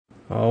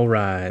All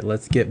right,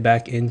 let's get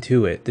back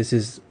into it. This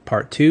is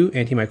part 2,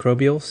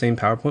 antimicrobial, same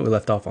PowerPoint. We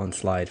left off on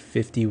slide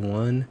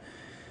 51.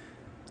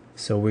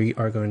 So we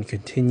are going to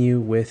continue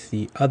with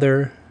the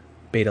other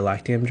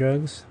beta-lactam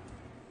drugs.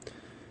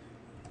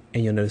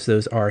 And you'll notice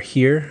those are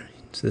here.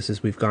 So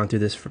we've gone through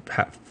this for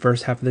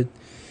first half of the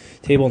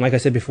table. And like I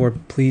said before,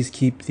 please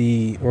keep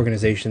the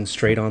organization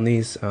straight on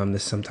these.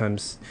 This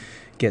sometimes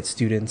gets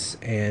students.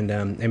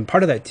 And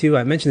part of that too,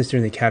 I mentioned this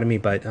during the academy,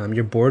 but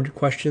your board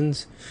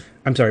questions,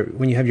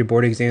 when you have your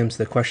board exams,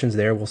 the questions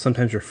there will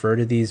sometimes refer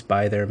to these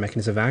by their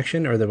mechanism of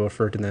action, or they'll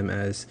refer to them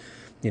as,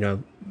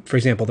 for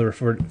example, they'll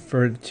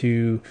refer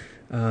to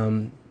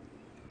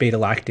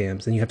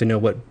beta-lactams, and you have to know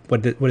what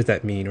does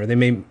that mean? Or they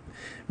may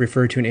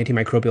refer to an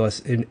antimicrobial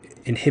as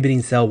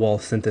inhibiting cell wall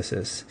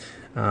synthesis.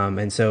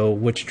 And so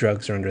which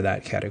drugs are under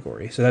that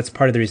category? So that's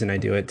part of the reason I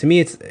do it. To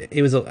me,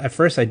 it was at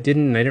first I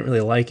didn't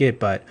really like it,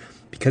 but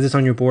because it's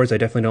on your boards, I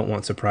definitely don't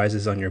want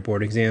surprises on your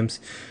board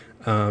exams.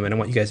 And I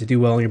want you guys to do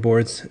well on your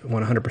boards. I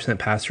want 100%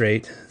 pass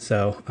rate.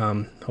 So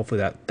hopefully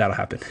that'll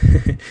happen.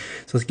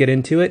 So let's get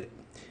into it.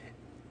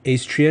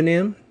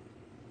 Aztreonam.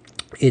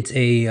 It's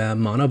a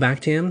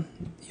monobactam.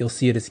 You'll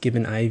see it's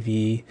given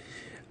IV.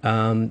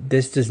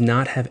 This does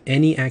not have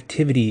any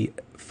activity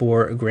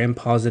for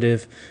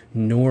gram-positive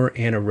nor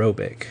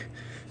anaerobic.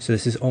 So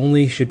this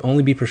should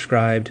only be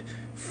prescribed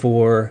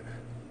for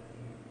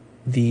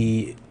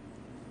the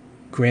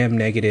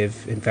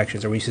gram-negative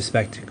infections, or we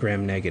suspect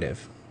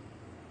gram-negative.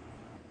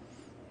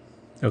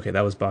 Okay,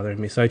 that was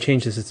bothering me. So I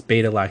changed this. It's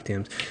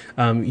beta-lactams.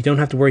 You don't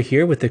have to worry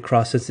here with the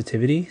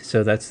cross-sensitivity,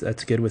 so that's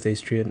good with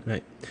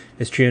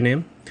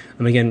aztreonam.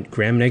 Again,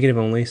 gram-negative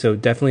only, so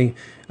definitely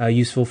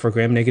useful for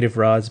gram-negative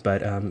rods,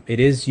 but it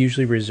is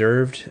usually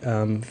reserved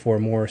for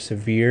more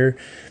severe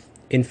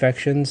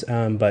infections,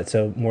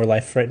 so more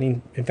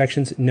life-threatening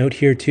infections. Note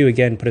here too,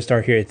 again, put a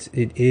star here,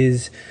 it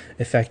is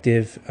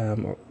effective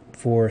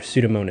for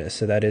Pseudomonas,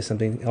 so that is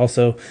something.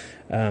 Also,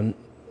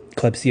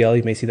 Klebsiella,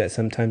 you may see that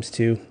sometimes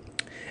too.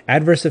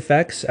 Adverse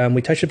effects,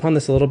 we touched upon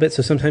this a little bit.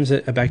 So sometimes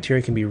a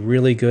bacteria can be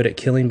really good at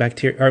killing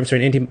bacteria, or an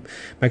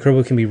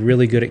antimicrobial can be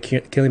really good at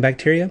killing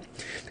bacteria,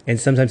 and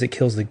sometimes it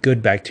kills the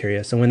good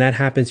bacteria. So when that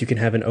happens, you can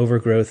have an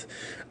overgrowth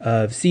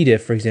of C.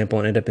 diff, for example,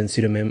 and end up in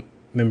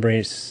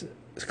pseudomembranous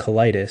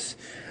colitis,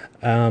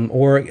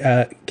 or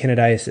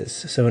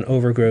candidiasis, so an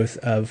overgrowth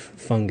of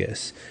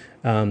fungus.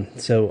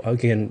 So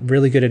again,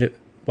 really good at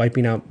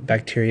wiping out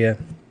bacteria.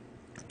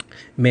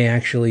 May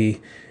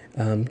actually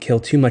kill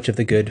too much of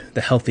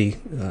the healthy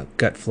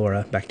gut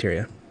flora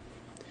bacteria.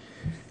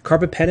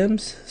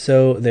 Carbapenems,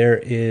 so there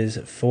is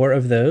 4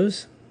 of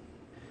those.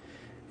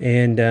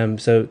 And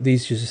so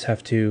these you just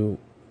have to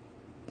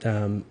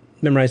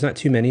memorize, not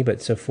too many,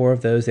 but so 4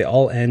 of those. They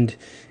all end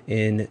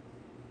in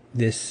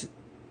this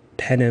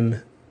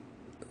penem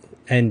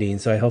ending,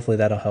 so hopefully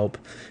that'll help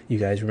you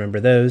guys remember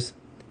those.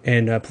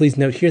 And please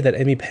note here that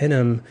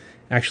imipenem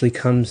actually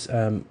comes,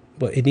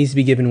 it needs to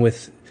be given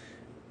with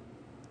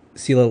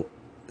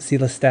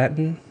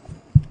Celastatin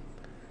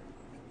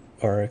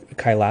or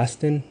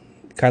chylastatin.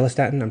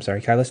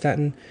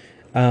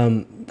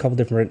 A couple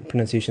different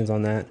pronunciations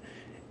on that.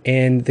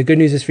 And the good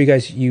news is for you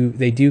guys,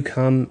 they do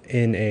come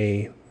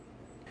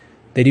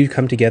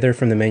together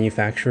from the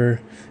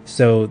manufacturer.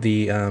 So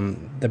the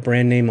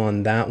brand name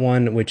on that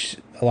one, which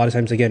a lot of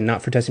times, again,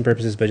 not for testing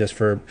purposes, but just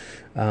for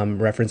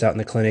reference out in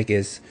the clinic,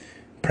 is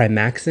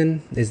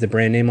Primaxin is the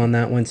brand name on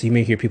that one. So you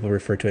may hear people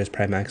refer to it as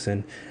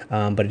Primaxin,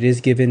 but it is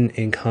given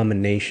in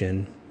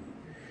combination.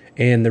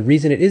 And the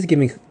reason it is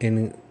given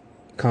in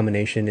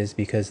combination is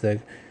because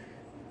the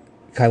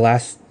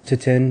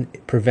chylastatin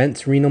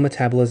prevents renal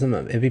metabolism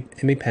of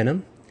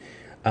imipenem,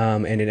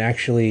 and it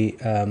actually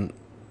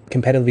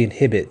competitively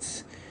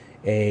inhibits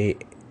a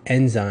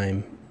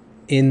enzyme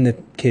in the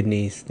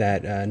kidneys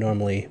that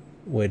normally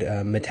would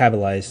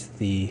metabolize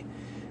the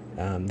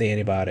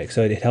antibiotic.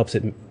 So it helps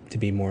it to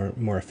be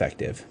more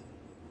effective.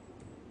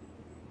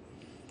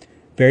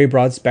 Very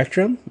broad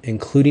spectrum,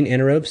 including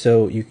anaerobe,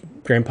 so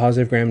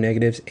gram-positive,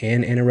 gram-negatives,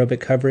 and anaerobic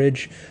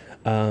coverage.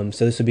 So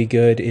this would be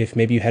good if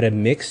maybe you had a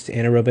mixed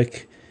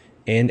anaerobic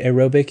and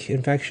aerobic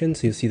infection.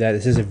 So you'll see that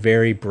this is a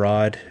very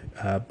broad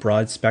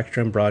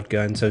spectrum, broad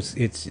gun. So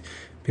it's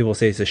people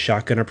say it's a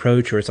shotgun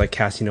approach, or it's like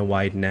casting a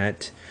wide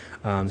net.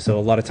 So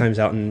a lot of times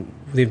out in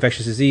the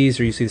infectious disease,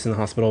 or you see this in the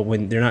hospital,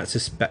 when they're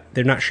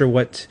not sure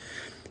what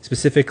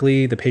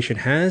specifically the patient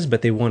has,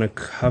 but they want to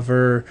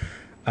cover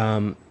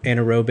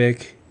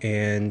anaerobic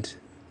and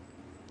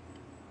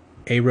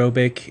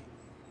aerobic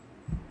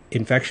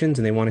infections,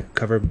 and they want to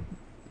cover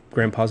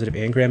gram-positive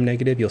and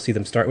gram-negative. You'll see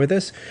them start with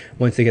this.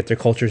 Once they get their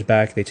cultures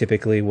back, they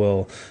typically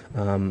will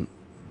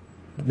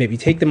maybe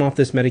take them off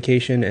this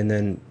medication and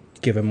then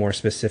give a more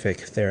specific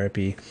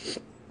therapy.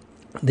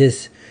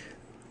 This,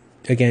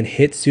 again,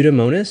 hits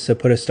Pseudomonas, so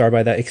put a star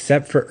by that,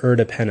 except for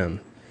ertapenem.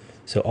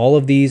 So all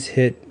of these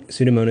hit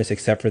Pseudomonas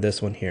except for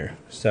this one here.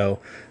 So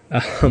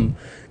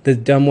the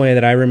dumb way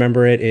that I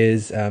remember it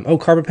is,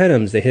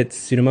 carbapenems, they hit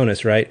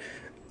Pseudomonas, right?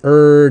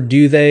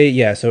 Do they?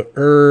 Yeah, so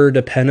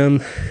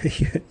erdapenem.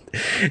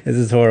 This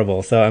is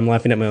horrible. So I'm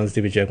laughing at my own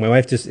stupid joke. My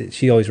wife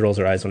she always rolls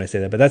her eyes when I say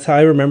that, but that's how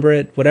I remember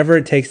it. Whatever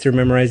it takes to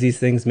memorize these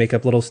things, make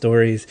up little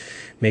stories,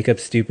 make up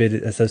stupid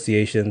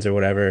associations or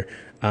whatever.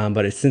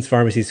 But it's since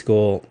pharmacy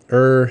school,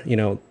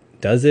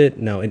 does it?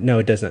 No,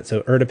 it does not.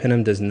 So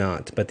erdapenem does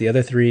not, but the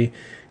other three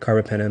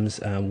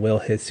carbapenems will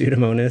hit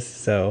Pseudomonas.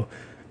 So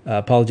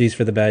apologies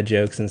for the bad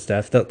jokes and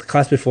stuff. The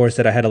class before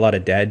said I had a lot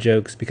of dad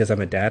jokes because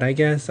I'm a dad, I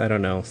guess. I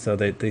don't know. So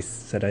they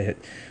said I hit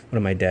one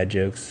of my dad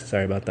jokes.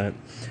 Sorry about that.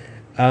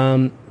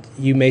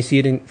 You may see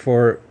it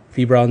for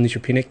febrile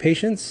neutropenic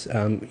patients,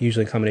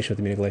 usually in combination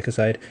with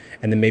aminoglycoside,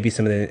 and then maybe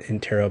some of the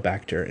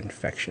Enterobacter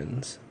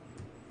infections.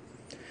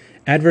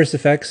 Adverse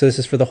effects. So this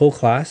is for the whole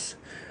class.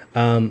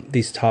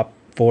 These top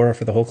 4 are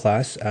for the whole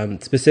class.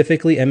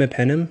 Specifically,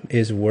 imipenem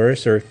is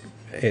worse or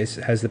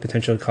has the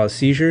potential to cause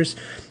seizures.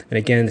 And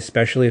again,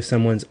 especially if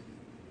someone's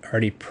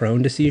already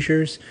prone to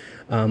seizures,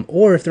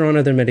 or if they're on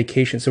other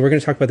medications. So we're going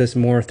to talk about this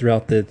more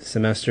throughout the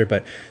semester,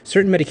 but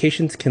certain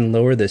medications can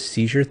lower the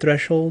seizure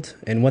threshold.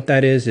 And what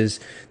that is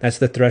that's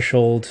the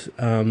threshold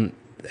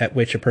at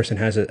which a person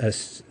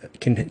has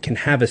can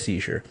have a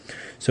seizure.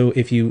 So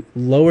if you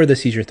lower the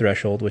seizure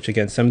threshold, which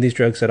again, some of these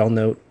drugs that I'll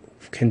note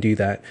can do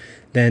that,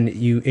 then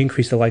you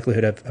increase the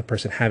likelihood of a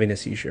person having a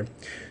seizure.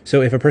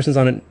 So if a person's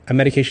on a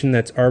medication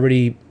that's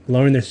already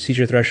lowering their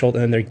seizure threshold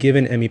and they're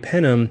given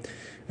imipenem,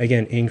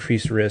 again,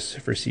 increased risk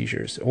for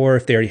seizures, or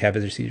if they already have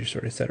other seizures,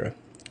 sort of, etc.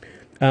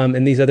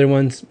 And these other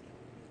ones,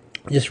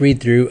 just read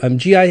through.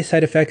 GI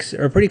side effects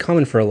are pretty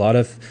common for a lot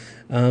of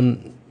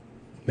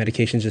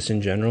medications just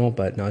in general,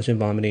 but nausea and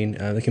vomiting.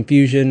 The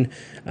confusion,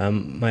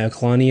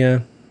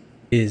 myoclonia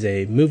is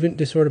a movement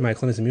disorder.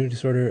 Myoclonia is a movement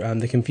disorder.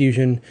 The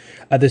confusion,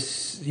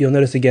 you'll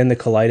notice again the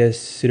colitis,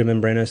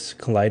 pseudomembranous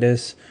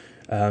colitis.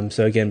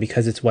 So again,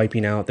 because it's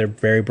wiping out, they're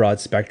very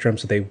broad spectrum,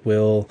 so they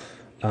will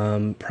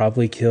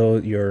probably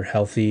kill your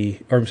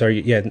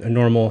a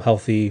normal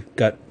healthy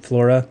gut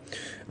flora.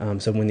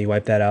 So when you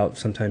wipe that out,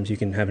 sometimes you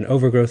can have an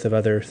overgrowth of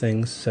other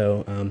things.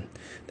 So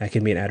that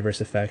can be an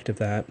adverse effect of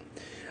that.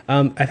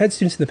 I've had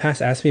students in the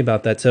past ask me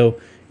about that.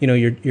 So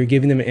you're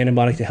giving them an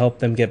antibiotic to help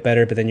them get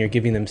better, but then you're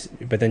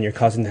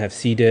causing them to have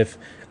C. diff.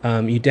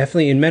 You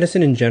definitely, in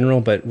medicine in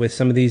general, but with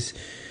some of these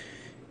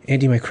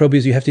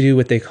antimicrobials, you have to do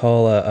what they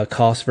call a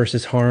cost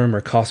versus harm or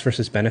cost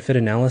versus benefit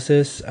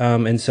analysis.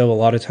 And so a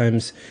lot of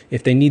times,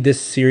 if they need this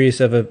serious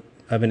of an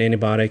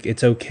antibiotic,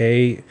 it's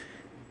okay,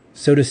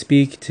 so to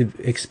speak, to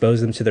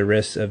expose them to the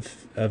risk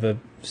of a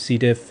C.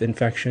 diff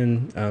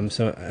infection.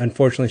 So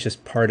unfortunately, it's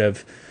just part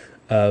of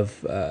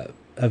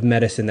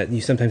medicine that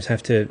you sometimes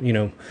have to,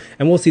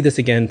 and we'll see this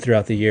again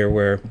throughout the year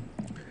where,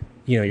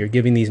 you're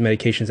giving these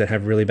medications that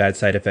have really bad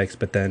side effects,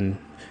 but then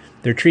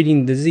they're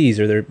treating disease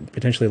or they're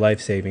potentially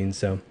life-saving.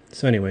 So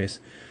anyways,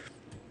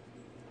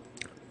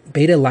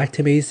 beta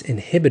lactamase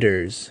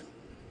inhibitors.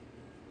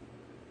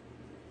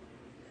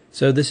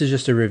 So this is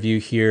just a review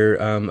here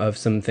of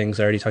some things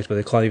I already talked about: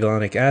 the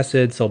clavulanic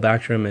acid,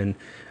 sulbactam, and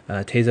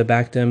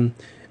tazobactam.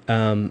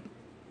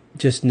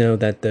 Just know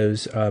that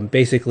those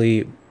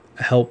basically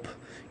help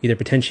either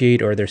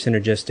potentiate or they're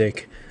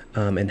synergistic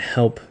and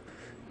help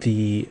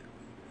the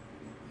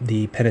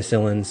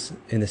penicillins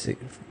in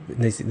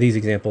these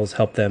examples,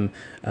 help them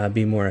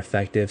be more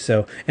effective.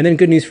 So, and then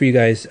good news for you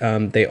guys,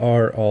 they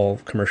are all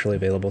commercially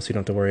available, so you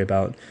don't have to worry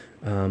about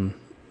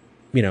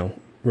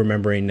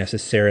remembering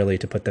necessarily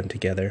to put them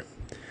together.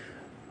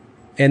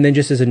 And then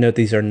just as a note,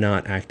 these are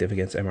not active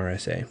against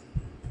MRSA.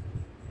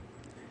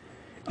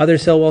 Other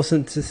cell wall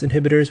synthesis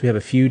inhibitors, we have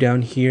a few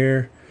down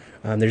here.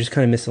 They're just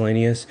kind of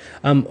miscellaneous.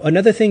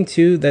 Another thing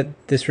too that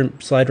this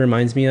slide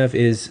reminds me of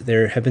is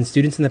there have been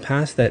students in the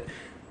past that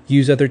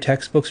use other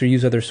textbooks or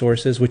use other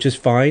sources, which is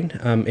fine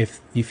if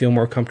you feel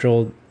more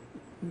comfortable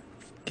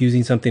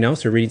using something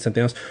else or reading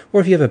something else, or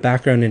if you have a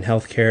background in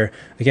healthcare,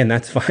 again,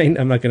 that's fine.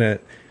 I'm not going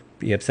to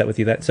be upset with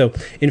you that. So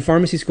in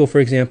pharmacy school, for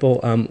example,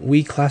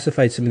 we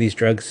classified some of these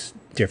drugs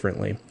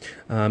differently.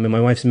 In my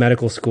wife's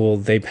medical school,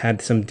 they've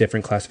had some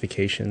different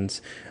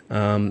classifications.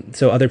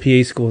 So other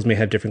PA schools may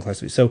have different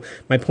classifications. So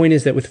my point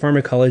is that with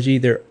pharmacology,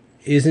 there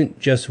isn't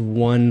just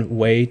one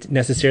way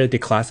necessarily to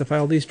classify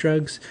all these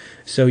drugs.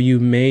 So you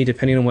may,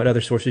 depending on what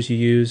other sources you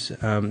use,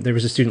 there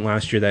was a student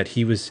last year that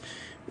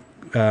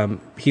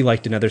he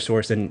liked another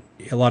source, and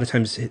a lot of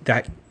times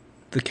that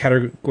the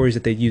categories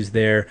that they used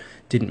there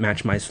didn't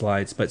match my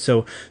slides. But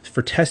so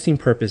for testing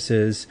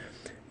purposes,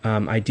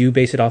 I do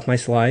base it off my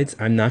slides.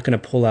 I'm not going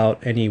to pull out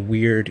any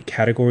weird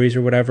categories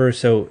or whatever.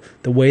 So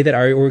the way that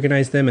I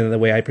organize them and the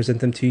way I present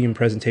them to you in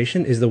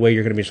presentation is the way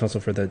you're going to be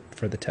responsible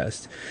for the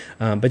test.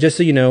 But just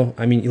so you know,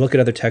 I mean, you look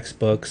at other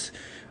textbooks,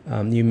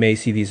 you may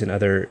see these in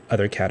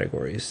other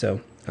categories.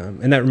 So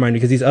and that reminds me,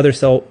 because these other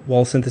cell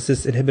wall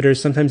synthesis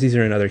inhibitors, sometimes these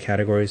are in other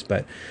categories.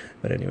 But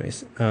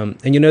anyways,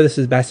 and you know this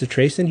is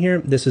bacitracin here.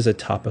 This is a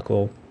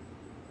topical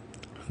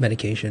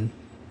medication.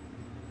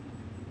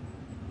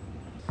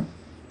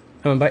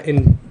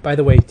 By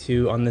the way,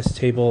 too, on this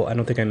table, I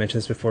don't think I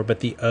mentioned this before,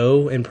 but the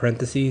O in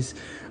parentheses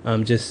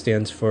just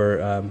stands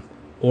for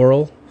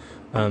oral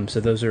So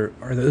those are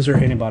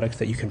antibiotics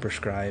that you can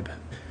prescribe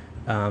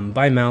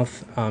by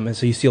mouth, and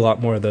so you see a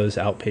lot more of those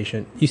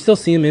outpatient. You still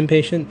see them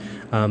inpatient,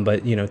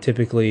 but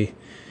typically,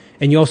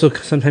 and you also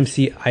sometimes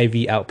see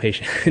IV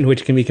outpatient,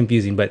 which can be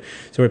confusing. But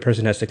so a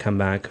person has to come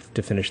back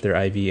to finish their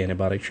IV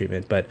antibiotic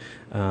treatment. But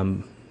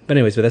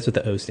anyways, that's what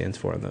the O stands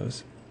for on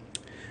those.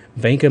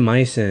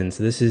 Vancomycin.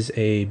 So this is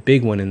a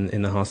big one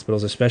in the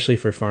hospitals, especially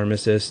for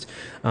pharmacists.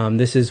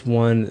 This is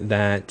one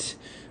that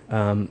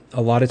a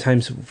lot of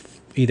times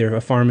either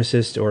a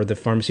pharmacist or the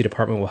pharmacy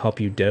department will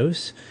help you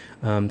dose.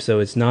 So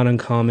it's not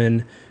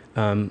uncommon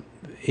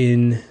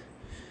in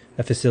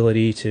a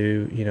facility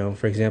to,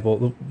 for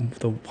example,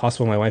 the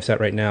hospital my wife's at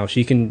right now,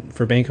 she can,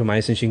 for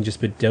vancomycin, she can just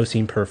put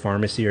dosing per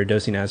pharmacy or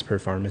dosing as per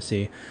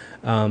pharmacy.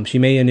 She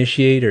may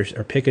initiate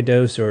or pick a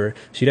dose, or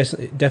she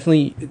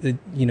definitely,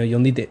 you'll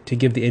need to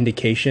give the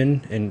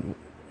indication and,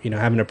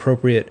 have an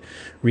appropriate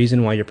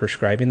reason why you're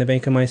prescribing the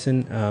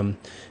vancomycin.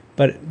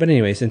 But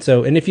anyways,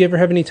 and if you ever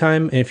have any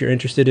time, and if you're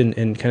interested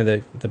in kind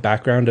of the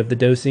background of the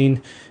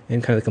dosing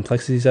and kind of the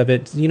complexities of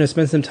it,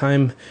 spend some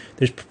time.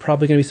 There's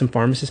probably going to be some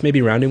pharmacists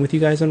maybe rounding with you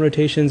guys on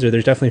rotations, or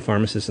there's definitely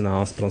pharmacists in the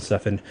hospital and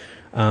stuff. And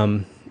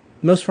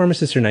most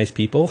pharmacists are nice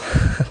people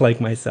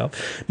like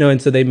myself. No, and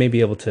so they may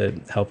be able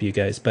to help you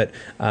guys. But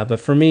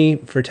for me,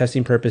 for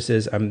testing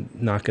purposes, I'm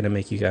not going to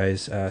make you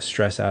guys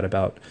stress out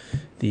about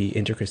the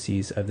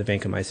intricacies of the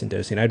vancomycin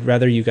dosing. I'd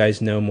rather you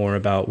guys know more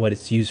about what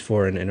it's used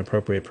for and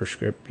appropriate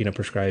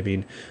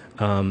prescribing.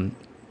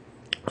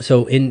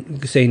 So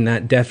in saying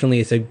that, definitely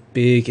it's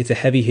a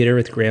heavy hitter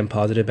with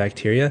gram-positive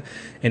bacteria,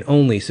 and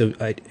so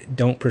I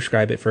don't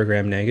prescribe it for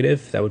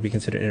gram-negative. That would be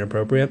considered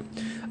inappropriate.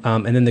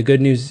 And then the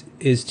good news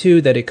is too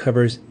that it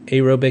covers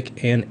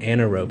aerobic and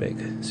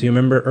anaerobic. So you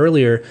remember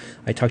earlier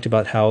I talked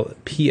about how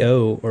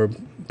PO, or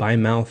by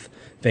mouth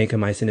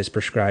vancomycin, is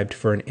prescribed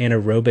for an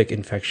anaerobic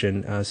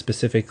infection,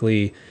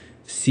 specifically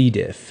C.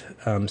 diff.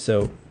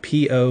 So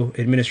PO,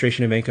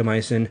 administration of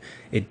vancomycin,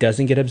 it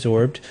doesn't get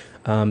absorbed,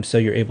 so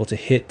you're able to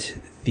hit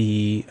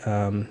the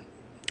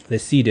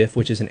C. diff,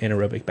 which is an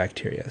anaerobic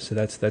bacteria. So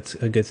that's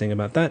a good thing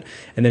about that.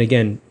 And then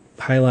again,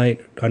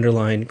 highlight,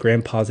 underline,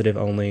 gram-positive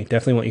only.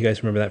 Definitely want you guys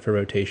to remember that for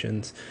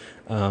rotations,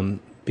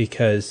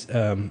 because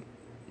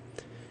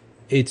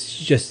it's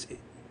just,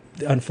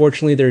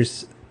 unfortunately,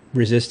 there's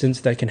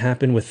resistance that can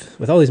happen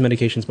with all these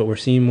medications, but we're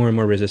seeing more and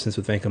more resistance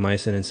with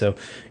vancomycin, and so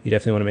you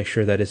definitely want to make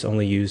sure that it's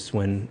only used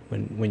when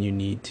you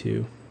need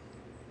to.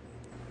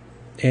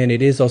 And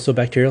it is also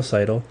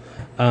bactericidal.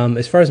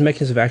 As far as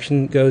mechanism of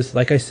action goes,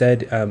 like I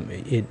said,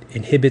 it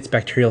inhibits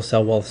bacterial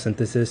cell wall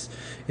synthesis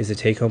is a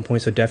take-home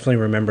point, so definitely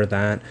remember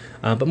that.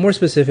 But more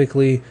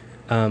specifically,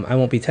 I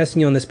won't be testing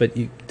you on this, but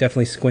you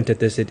definitely squint at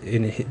this.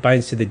 It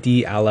binds to the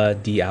D-ala.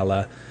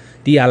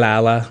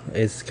 D-ala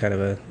is kind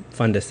of a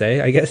fun to say,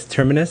 I guess,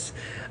 terminus.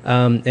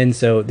 And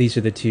so these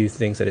are the two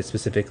things that it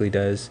specifically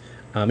does.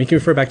 You can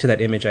refer back to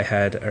that image I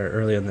had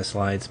earlier in the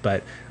slides,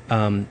 but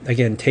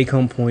again,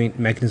 take-home point,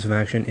 mechanism of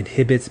action,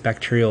 inhibits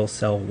bacterial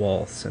cell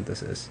wall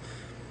synthesis.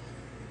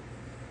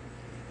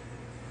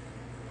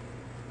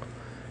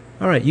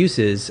 All right,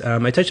 uses.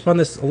 I touched upon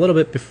this a little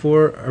bit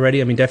before already.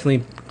 I mean,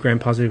 definitely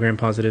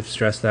gram-positive,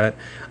 stress that.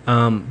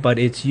 But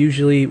it's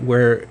usually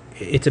where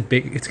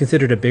it's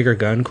considered a bigger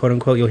gun, quote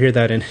unquote. You'll hear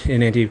that in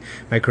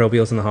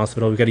antimicrobials in the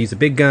hospital. We've got to use a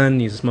big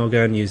gun, use a small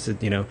gun, use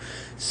a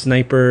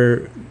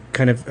sniper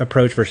kind of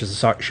approach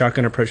versus a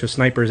shotgun approach. So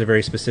snipers are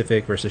very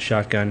specific versus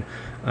shotgun.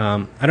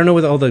 I don't know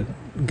what all the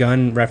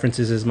gun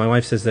references is. My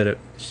wife says that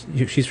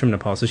she's from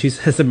Nepal, so she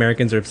says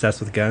Americans are obsessed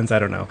with guns. I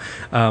don't know.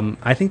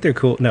 I think they're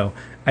cool. No,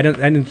 I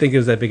didn't think it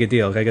was that big a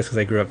deal. I guess because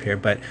I grew up here.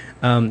 But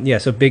yeah,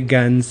 so big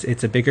guns.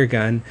 It's a bigger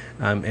gun,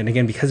 and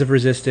again, because of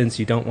resistance,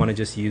 you don't want to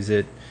just use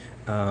it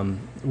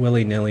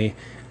willy-nilly.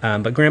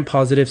 But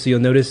gram-positive. So you'll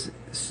notice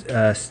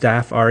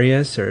staph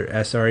aureus or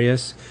S.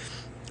 aureus.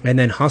 And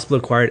then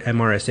hospital-acquired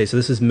MRSA. So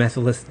this is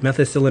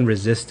methicillin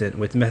resistant.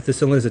 With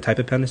methicillin is a type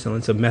of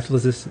penicillin. So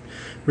methicillin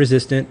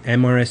resistant,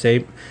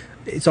 MRSA.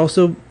 It's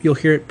also, you'll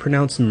hear it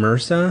pronounced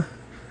MRSA.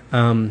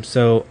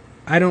 So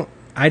I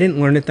didn't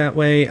learn it that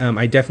way.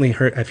 I definitely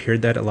I've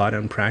heard that a lot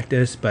in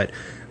practice, but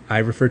I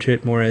refer to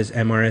it more as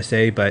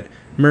MRSA. But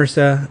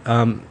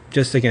MRSA,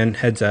 just again,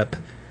 heads up.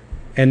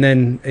 And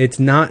then it's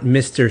not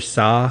Mr.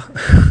 Sa.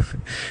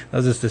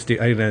 That was just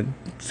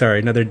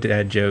another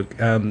dad joke.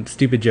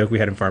 Stupid joke we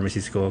had in pharmacy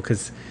school,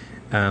 because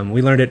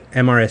we learned it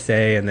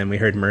MRSA and then we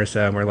heard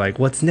MRSA and we're like,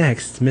 what's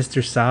next,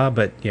 Mr. Sa?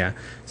 But yeah,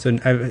 so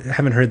I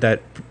haven't heard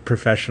that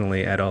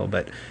professionally at all.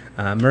 But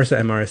MRSA,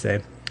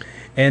 MRSA,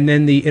 and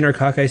then the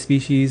intercocci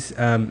species,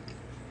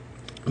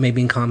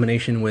 maybe in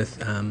combination with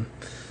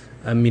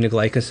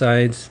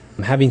aminoglycosides.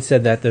 Having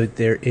said that, though,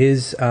 there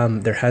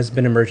has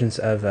been emergence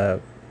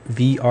of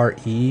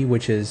VRE,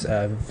 which is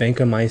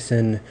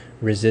vancomycin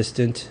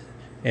resistant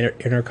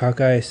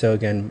intercocci. So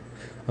again,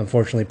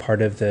 unfortunately,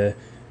 part of the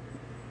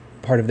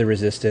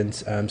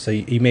resistance. So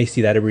you may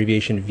see that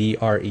abbreviation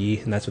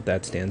VRE, and that's what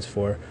that stands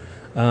for.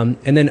 And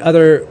then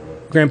other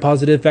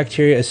gram-positive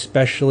bacteria,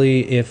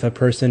 especially if a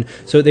person,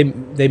 so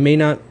they may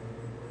not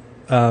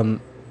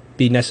be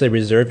be necessarily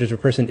reserved if a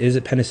person is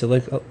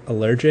penicillin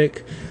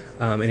allergic,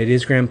 and it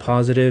is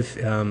gram-positive.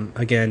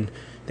 Again,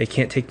 they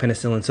can't take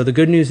penicillin. So the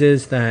good news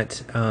is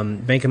that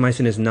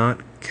vancomycin is not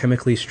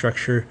chemically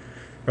structured,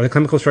 or the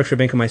chemical structure of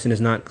vancomycin is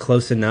not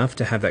close enough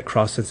to have that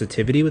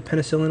cross-sensitivity with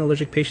penicillin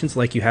allergic patients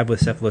like you have with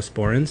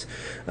cephalosporins.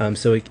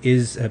 So it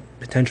is a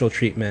potential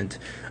treatment.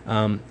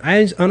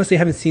 I honestly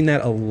haven't seen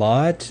that a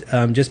lot,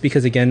 just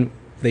because, again,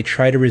 they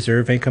try to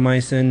reserve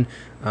vancomycin,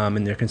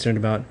 and they're concerned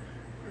about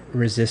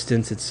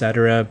resistance,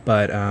 etc.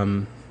 But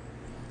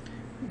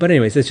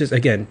anyways, it's just,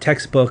 again,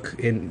 textbook,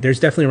 and there's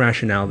definitely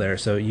rationale there,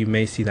 so you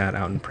may see that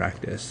out in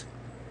practice.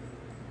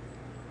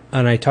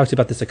 And I talked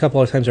about this a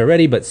couple of times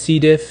already, but C.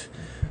 diff,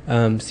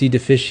 C.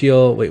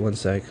 difficile, wait one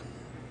sec.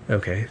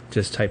 Okay,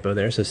 just typo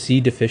there. So C.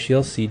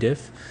 difficile, C.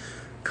 diff,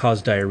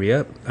 cause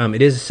diarrhea.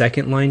 It is a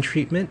second-line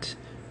treatment.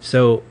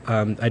 So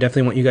I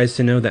definitely want you guys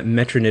to know that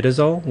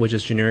metronidazole, which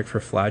is generic for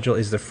Flagyl,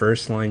 is the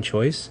first-line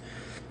choice.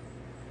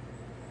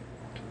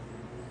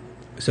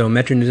 So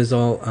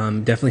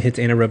metronidazole definitely hits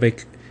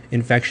anaerobic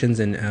infections,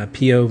 and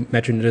PO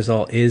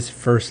metronidazole is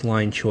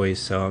first-line choice.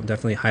 So I'll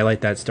definitely highlight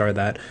that, star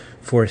that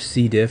for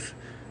C. diff,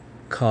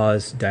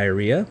 cause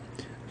diarrhea.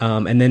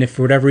 And then if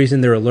for whatever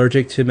reason they're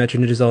allergic to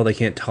metronidazole, they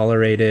can't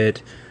tolerate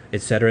it,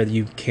 etc.,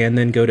 you can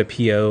then go to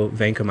PO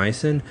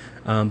vancomycin.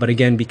 But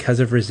again, because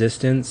of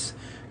resistance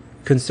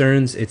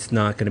concerns, it's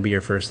not going to be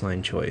your first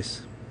line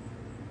choice.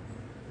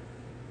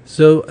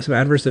 So some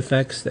adverse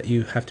effects that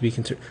you have to be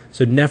concerned.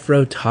 So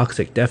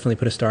nephrotoxic, definitely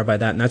put a star by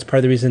that. And that's part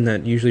of the reason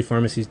that usually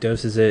pharmacies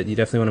doses it. You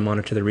definitely want to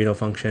monitor the renal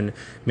function.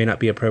 May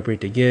not be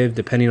appropriate to give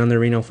depending on the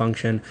renal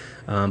function,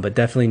 but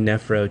definitely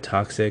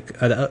nephrotoxic.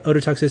 The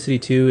ototoxicity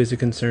too is a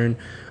concern.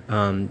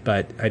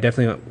 But I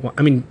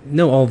definitely,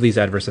 know all of these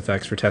adverse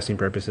effects for testing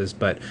purposes,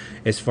 but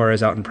as far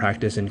as out in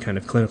practice and kind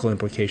of clinical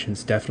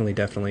implications,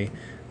 definitely,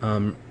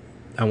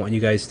 I want you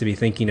guys to be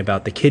thinking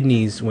about the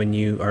kidneys when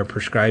you are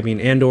prescribing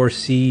and or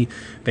see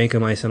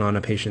vancomycin on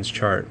a patient's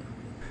chart.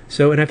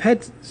 So, and I've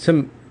had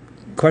some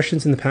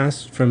questions in the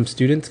past from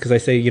students, because I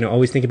say,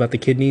 always think about the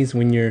kidneys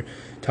when you're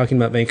talking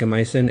about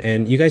vancomycin,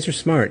 and you guys are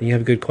smart and you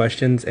have good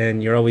questions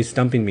and you're always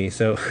stumping me.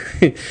 So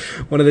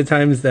one of the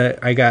times that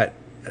I got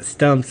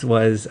stumped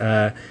was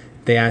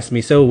they asked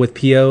me, so with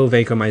PO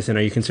vancomycin,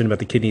 are you concerned about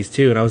the kidneys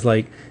too? And I was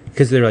like,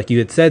 because they're like, you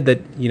had said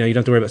that you don't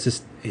have to worry about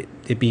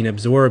it being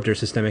absorbed or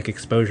systemic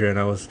exposure, and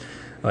I was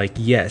like,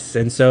 yes.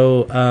 And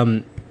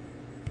so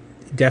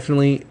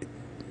definitely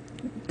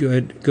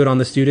good on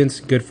the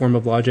students, good form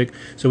of logic.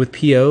 So with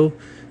PO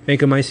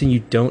vancomycin, you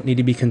don't need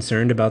to be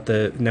concerned about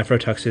the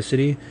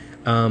nephrotoxicity.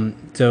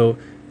 So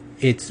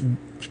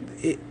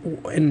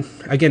and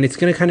again, it's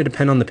going to kind of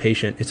depend on the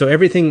patient. So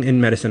everything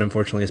in medicine,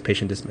 unfortunately, is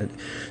patient dependent.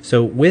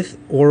 So with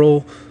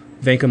oral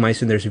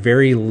vancomycin, there's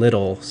very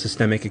little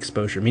systemic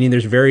exposure, meaning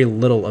there's very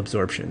little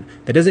absorption.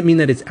 That doesn't mean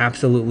that it's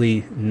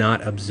absolutely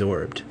not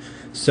absorbed.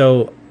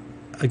 So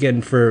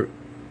again, for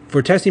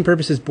testing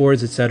purposes,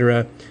 boards,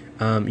 etc.,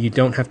 you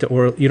don't have to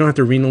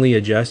renally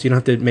adjust. You don't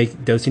have to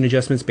make dosing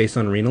adjustments based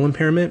on renal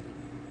impairment.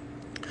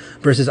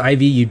 Versus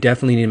IV, you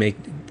definitely need to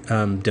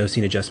make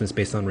dosing adjustments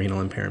based on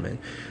renal impairment.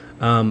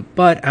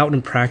 But out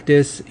in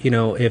practice,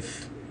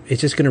 if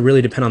it's just going to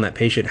really depend on that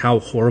patient, how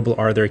horrible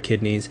are their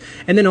kidneys,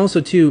 and then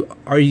also too,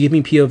 are you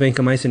giving PO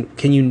vancomycin?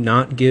 Can you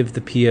not give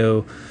the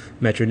PO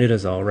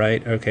metronidazole,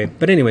 right? Okay,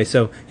 but anyway,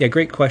 so yeah,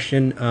 great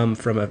question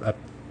from a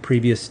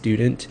previous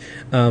student.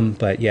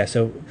 But yeah,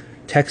 so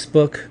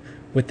textbook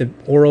with the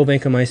oral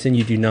vancomycin,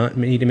 you do not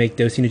need to make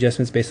dosing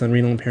adjustments based on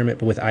renal impairment,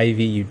 but with IV,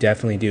 you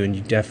definitely do, and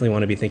you definitely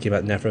want to be thinking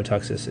about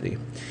nephrotoxicity.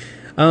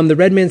 The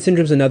red man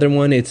syndrome is another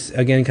one. It's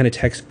again kind of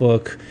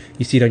textbook.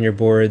 You see it on your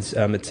boards,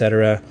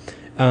 etc.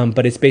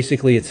 But it's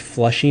basically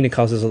flushing. It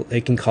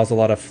can cause a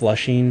lot of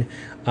flushing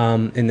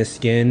in the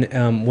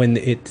skin when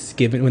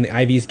the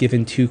IV is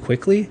given too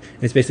quickly.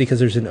 And it's basically because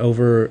there's an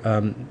over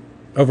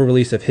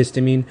release of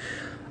histamine.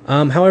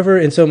 However,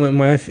 and so my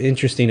wife,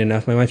 interesting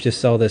enough, my wife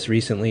just saw this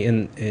recently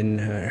in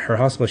her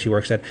hospital she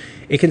works at.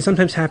 It can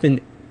sometimes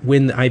happen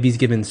when the IV is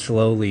given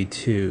slowly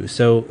too.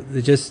 So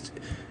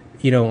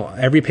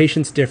every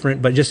patient's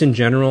different, but just in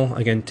general,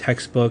 again,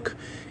 textbook,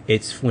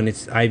 it's when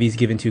IV is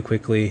given too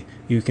quickly,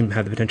 you can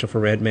have the potential for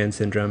red man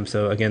syndrome.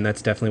 So again,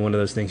 that's definitely one of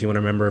those things you want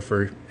to remember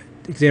for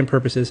exam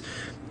purposes.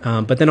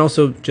 But then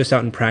also just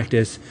out in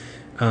practice,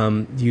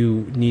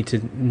 you need to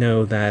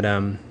know that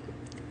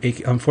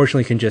it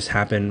unfortunately can just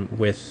happen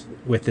with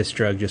this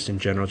drug just in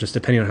general, just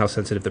depending on how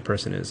sensitive the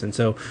person is. And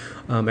so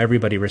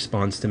everybody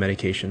responds to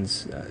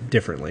medications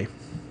differently.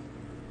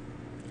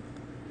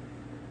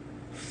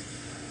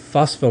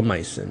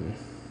 Phosphomycin.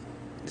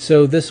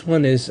 So this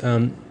one is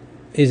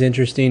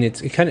interesting.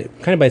 It's kind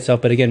of by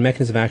itself, but again,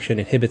 mechanism of action,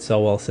 inhibits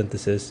cell wall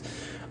synthesis,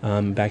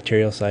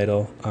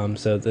 bactericidal.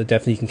 So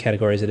definitely you can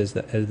categorize it as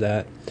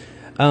that.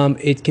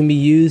 It can be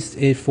used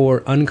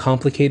for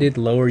uncomplicated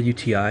lower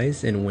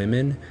UTIs in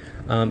women.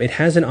 It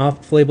has an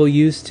off-label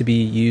use to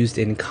be used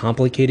in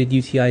complicated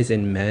UTIs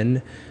in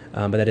men,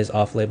 but that is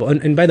off-label.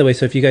 And by the way,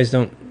 so if you guys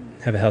don't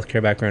have a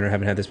healthcare background or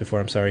haven't had this before,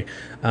 I'm sorry.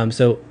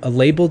 So a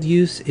labeled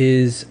use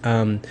is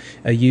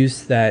a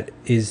use that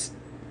is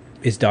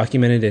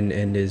documented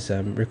and is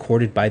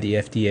recorded by the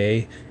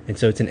FDA, and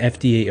so it's an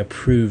FDA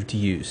approved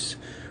use.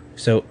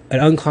 So an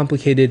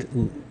uncomplicated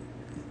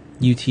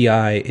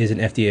UTI is an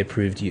FDA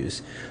approved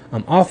use.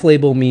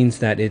 Off-label means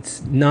that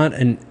it's not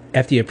an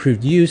FDA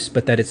approved use,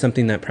 but that it's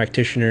something that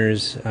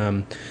practitioners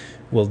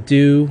will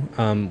do,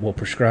 will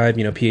prescribe,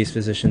 PAs,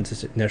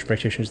 physicians, nurse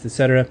practitioners,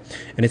 etc.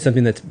 And it's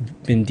something that's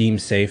been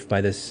deemed safe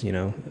by this,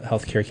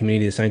 healthcare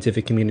community, the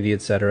scientific community,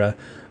 etc.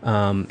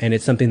 And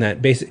it's something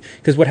that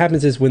because what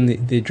happens is when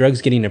the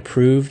drug's getting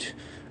approved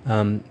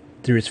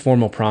through its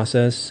formal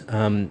process,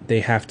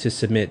 they have to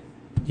submit,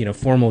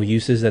 formal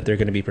uses that they're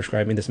going to be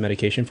prescribing this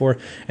medication for,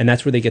 and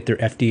that's where they get their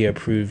FDA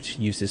approved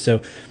uses.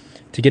 So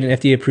to get an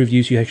FDA approved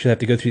use, you actually have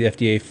to go through the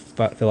FDA,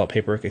 fill out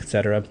paperwork,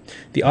 etc.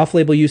 The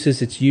off-label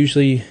uses, it's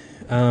usually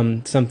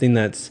something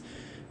that's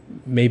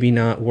maybe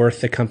not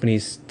worth the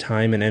company's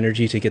time and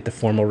energy to get the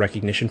formal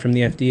recognition from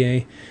the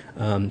FDA.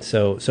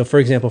 So for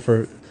example,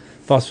 for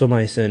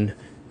fosfomycin,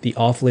 the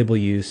off-label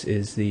use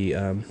is the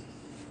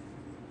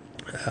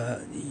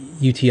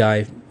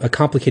UTI, a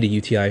complicated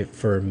UTI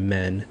for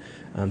men.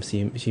 So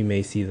you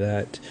may see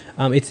that.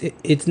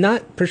 It's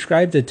not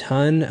prescribed a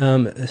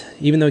ton,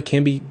 even though it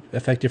can be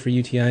effective for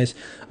UTIs.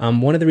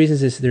 One of the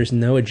reasons is there's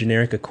no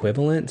generic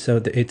equivalent, so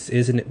it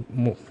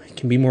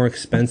can be more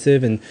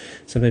expensive, and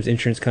sometimes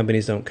insurance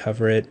companies don't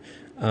cover it.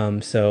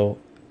 So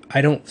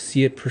I don't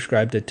see it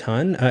prescribed a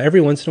ton.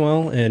 Every once in a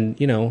while, and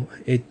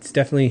it's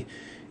definitely,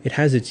 it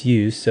has its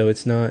use. So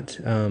it's not,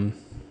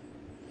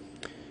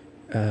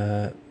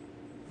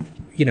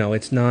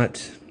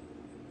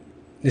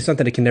 it's not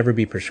that it can never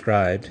be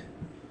prescribed.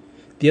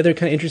 The other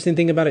kind of interesting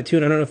thing about it too,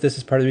 and I don't know if this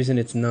is part of the reason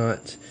it's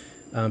not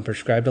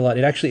prescribed a lot,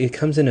 it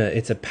comes in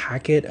it's a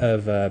packet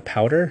of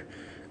powder,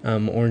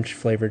 orange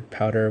flavored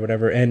powder or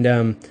whatever, and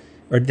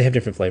or they have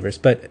different flavors,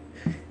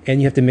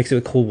 and you have to mix it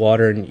with cold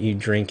water and you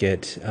drink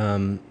it.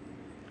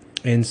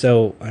 And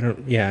so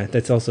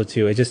that's also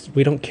too.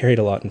 We don't carry it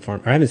a lot in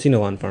I haven't seen it a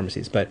lot in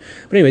pharmacies, but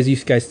anyways, you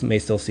guys may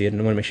still see it,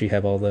 and I want to make sure you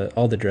have all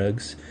the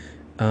drugs.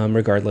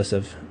 Regardless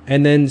of,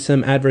 and then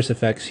some adverse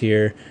effects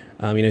here,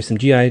 some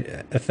GI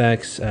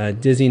effects,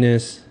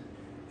 dizziness,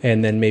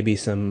 and then maybe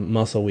some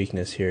muscle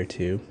weakness here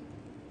too.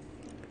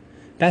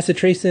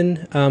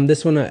 Bacitracin,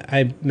 this one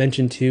I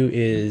mentioned too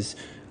is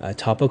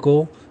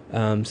topical.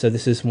 So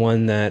this is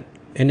one that,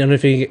 and I don't know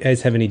if you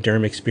guys have any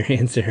derm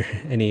experience or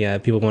any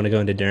people want to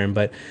go into derm,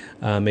 but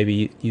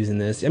maybe using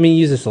this. I mean, you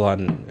use this a lot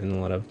in a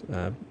lot of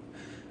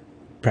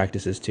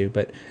practices too,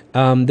 but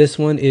this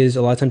one is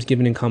a lot of times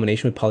given in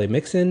combination with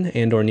polymyxin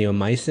and or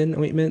neomycin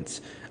ointments.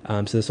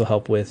 So this will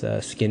help with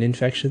skin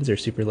infections or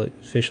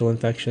superficial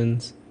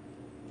infections.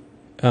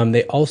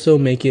 They also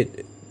make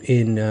it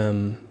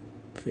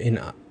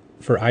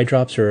for eye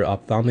drops or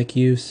ophthalmic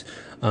use.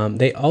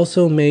 They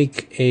also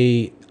make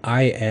a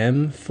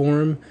IM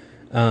form,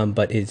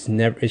 but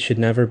it should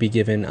never be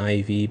given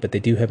IV, but they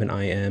do have an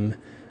IM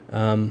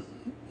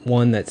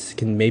one that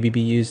can maybe be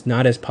used,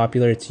 not as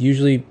popular. It's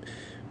usually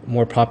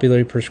more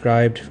popularly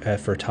prescribed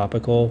for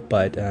topical,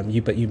 but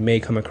you may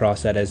come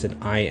across that as an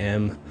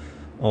IM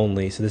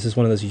only. So this is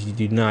one of those you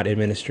do not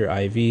administer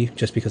IV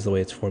just because of the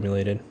way it's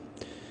formulated.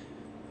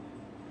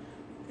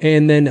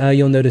 And then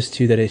you'll notice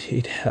too that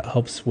it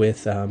helps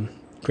with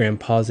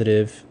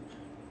gram-positive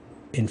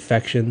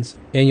infections,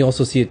 and you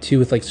also see it too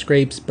with like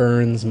scrapes,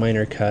 burns,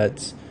 minor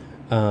cuts.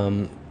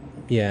 And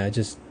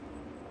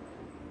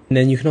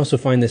then you can also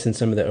find this in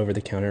some of the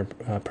over-the-counter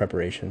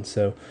preparations.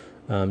 So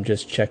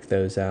just check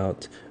those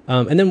out.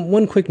 And then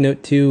one quick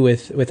note too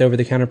with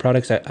over-the-counter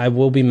products, I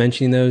will be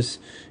mentioning those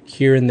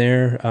here and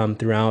there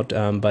throughout,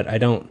 but I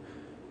don't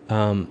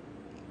want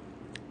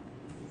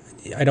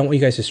you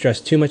guys to stress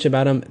too much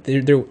about them.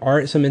 There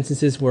are some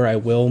instances where I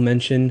will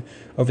mention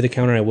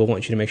over-the-counter. I will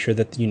want you to make sure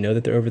that you know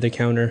that they're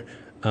over-the-counter,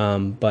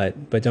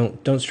 but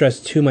don't stress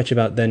too much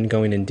about then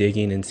going and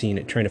digging and seeing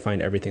it, trying to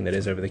find everything that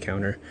is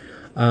over-the-counter.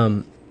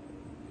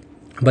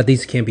 But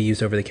these can be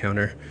used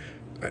over-the-counter.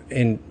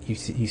 And you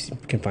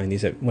can find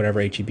these at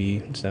whatever HEB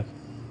and stuff.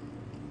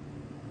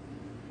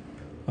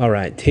 All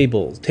right,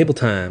 table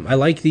time. I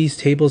like these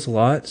tables a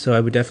lot, so I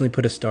would definitely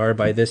put a star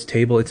by this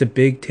table. It's a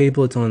big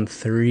table. It's on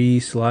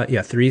 3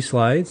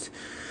 slides.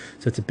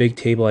 So it's a big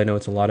table. I know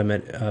it's a lot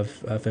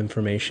of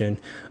information,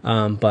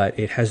 but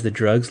it has the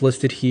drugs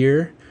listed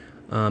here.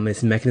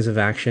 Its mechanism of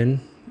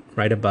action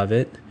right above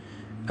it,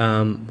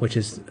 which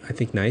is, I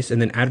think, nice.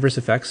 And then adverse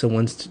effects, so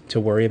ones to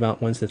worry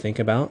about, ones to think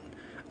about.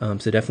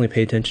 So definitely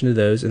pay attention to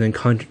those. And then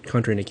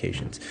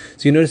contraindications.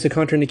 So you notice the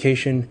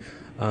contraindication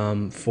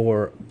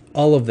for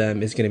all of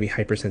them is going to be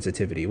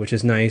hypersensitivity, which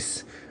is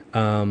nice.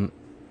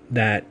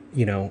 That,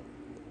 and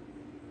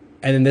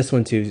then this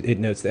one too, it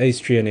notes the ACE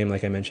trio name,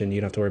 like I mentioned.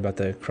 You don't have to worry about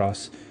the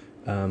cross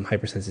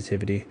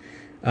hypersensitivity.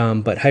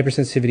 But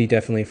hypersensitivity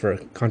definitely for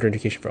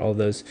contraindication for all of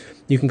those.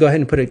 You can go ahead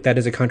and put that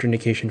as a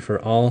contraindication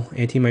for all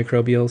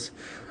antimicrobials.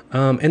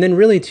 And then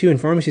really too, in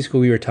pharmacy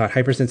school, we were taught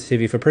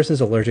hypersensitivity. If a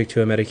person's allergic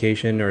to a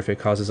medication or if it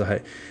causes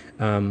a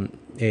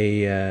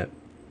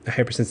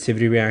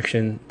hypersensitivity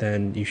reaction,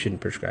 then you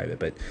shouldn't prescribe it.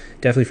 But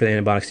definitely for the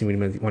antibiotics, you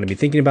want to be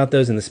thinking about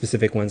those and the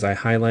specific ones I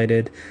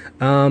highlighted.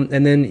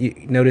 And then you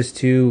notice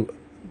too,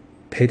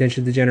 pay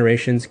attention to the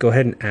generations. Go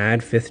ahead and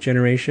add 5th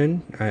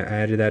generation. I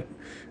added that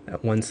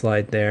one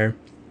slide there.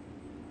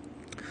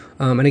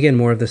 And again,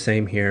 more of the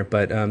same here,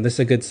 but this is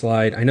a good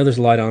slide. I know there's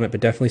a lot on it,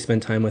 but definitely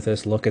spend time with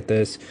us. Look at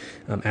this,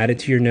 add it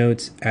to your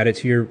notes, add it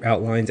to your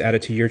outlines, add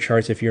it to your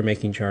charts if you're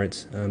making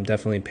charts.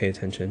 Definitely pay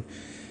attention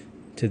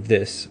to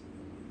this.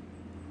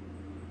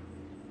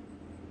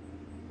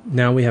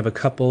 Now we have a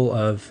couple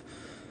of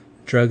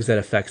drugs that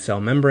affect cell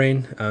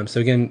membrane.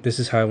 So again, this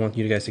is how I want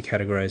you guys to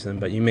categorize them,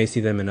 but you may see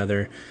them in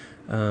other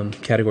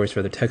categories for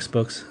other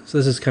textbooks. So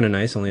this is kind of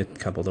nice, only a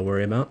couple to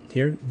worry about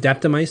here.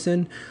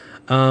 Daptomycin.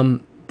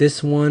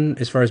 This one,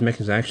 as far as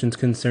mechanism of action is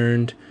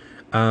concerned,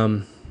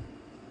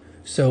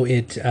 so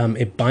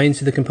it binds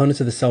to the components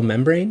of the cell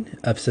membrane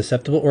of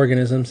susceptible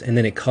organisms, and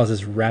then it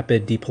causes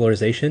rapid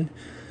depolarization,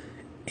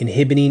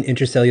 inhibiting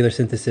intracellular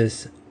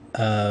synthesis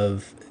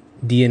of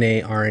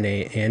DNA,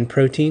 RNA, and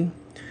protein.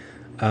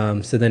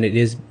 So then it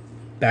is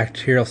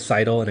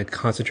bactericidal in a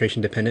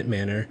concentration-dependent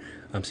manner.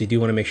 So you do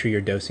want to make sure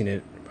you're dosing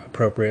it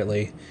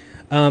appropriately.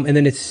 And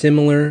then it's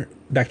similar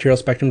bacterial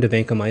spectrum to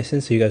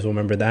vancomycin, so you guys will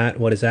remember that.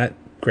 What is that?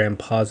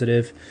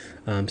 Gram-positive.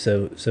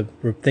 So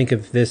think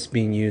of this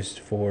being used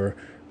for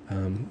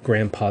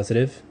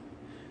gram-positive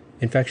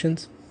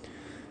infections.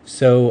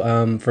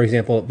 So, for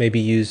example, maybe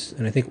use,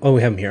 and I think, oh,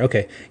 we have them here.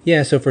 Okay.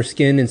 Yeah, so for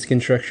skin and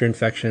skin structure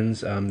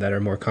infections that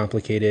are more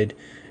complicated,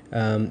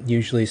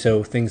 usually,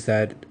 so things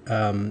that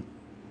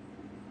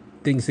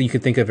you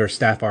could think of are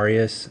Staph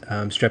aureus,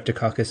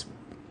 Streptococcus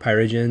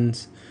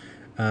pyogenes.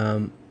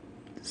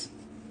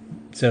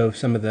 So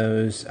some of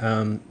those,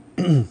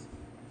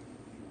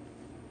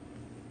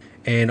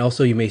 and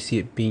also you may see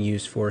it being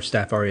used for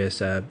Staph aureus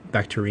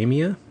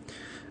bacteremia.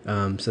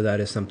 So that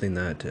is something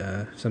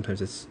that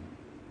sometimes it's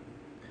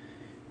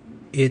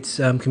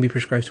can be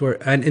prescribed for,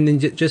 and then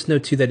just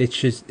note too that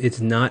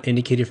it's not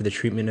indicated for the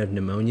treatment of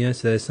pneumonia.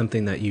 So that is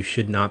something that you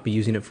should not be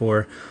using it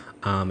for,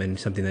 and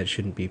something that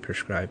shouldn't be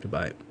prescribed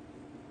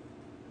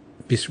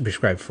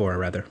for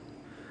rather.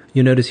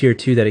 You'll notice here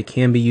too that it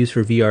can be used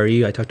for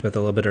VRE. I talked about that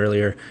a little bit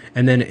earlier,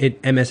 and then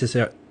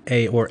MSSA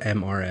or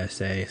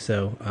MRSA.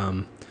 So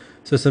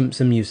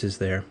some uses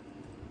there.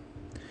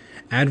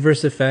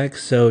 Adverse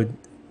effects. So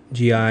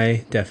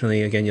GI,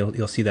 definitely. Again,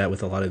 you'll see that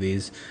with a lot of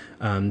these.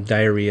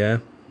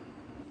 Diarrhea.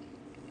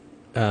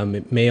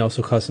 It may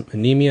also cause some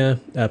anemia,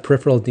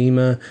 peripheral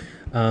edema.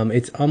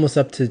 It's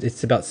about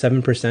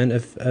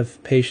 7%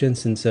 of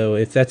patients, and so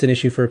if that's an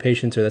issue for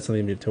patients or that's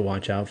something to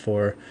watch out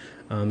for,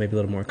 maybe a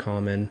little more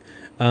common.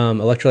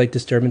 Electrolyte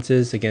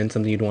disturbances, again,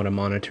 something you'd want to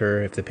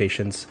monitor if the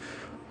patient's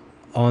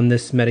on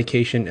this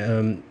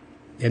medication.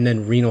 And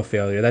then renal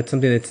failure. That's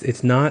something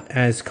it's not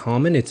as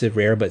common. It's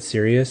rare but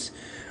serious.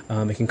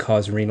 It can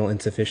cause renal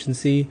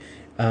insufficiency.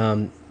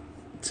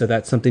 So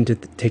that's something to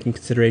take in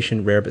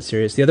consideration, rare but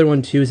serious. The other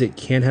one too is it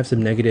can have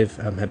some negative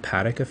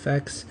hepatic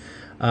effects.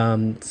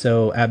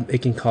 So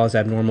it can cause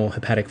abnormal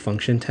hepatic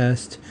function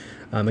test.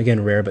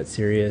 Again, rare but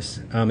serious.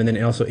 And then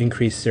it also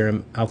increased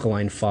serum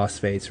alkaline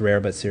phosphates,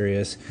 rare but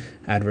serious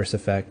adverse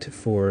effect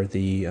for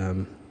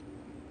the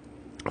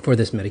for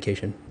this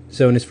medication.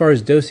 So, and as far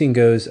as dosing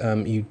goes,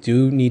 you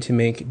do need to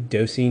make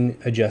dosing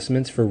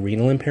adjustments for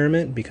renal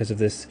impairment because of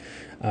this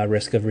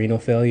risk of renal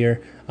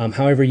failure.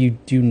 However, you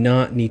do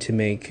not need to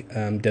make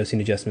dosing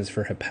adjustments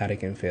for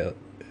hepatic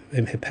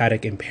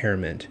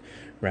impairment,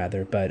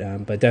 rather.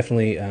 But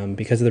definitely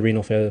because of the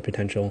renal failure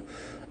potential,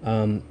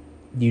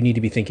 you need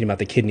to be thinking about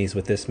the kidneys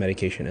with this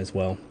medication as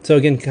well. So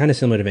again, kind of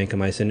similar to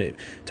vancomycin. It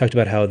talked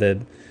about how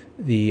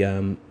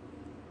the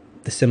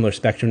similar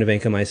spectrum to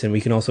vancomycin.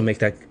 We can also make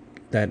that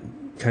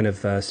kind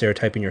of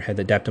stereotype in your head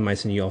that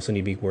daptomycin, you also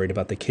need to be worried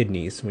about the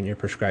kidneys when you're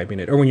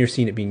prescribing it or when you're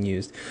seeing it being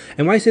used.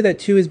 And why I say that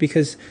too is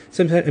because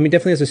sometimes, I mean,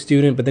 definitely as a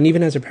student, but then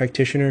even as a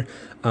practitioner,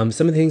 some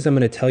of the things I'm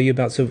going to tell you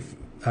about. So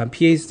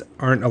PAs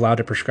aren't allowed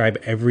to prescribe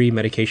every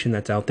medication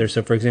that's out there.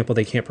 So for example,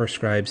 they can't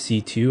prescribe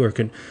C2 or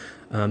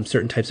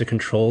certain types of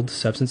controlled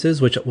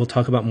substances, which we'll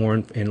talk about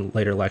more in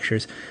later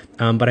lectures.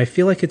 But I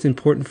feel like it's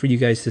important for you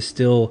guys to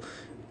still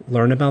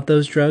learn about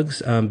those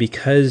drugs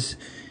because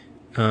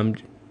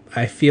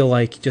I feel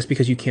like just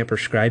because you can't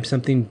prescribe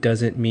something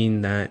doesn't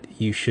mean that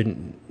you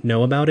shouldn't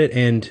know about it.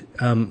 And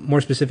more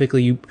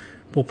specifically, you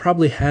will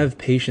probably have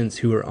patients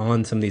who are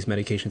on some of these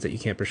medications that you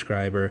can't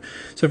prescribe. Or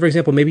so, for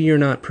example, maybe you're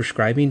not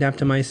prescribing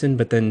daptomycin,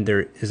 but then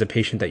there is a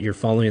patient that you're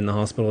following in the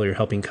hospital, you're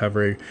helping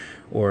cover,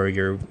 or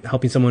you're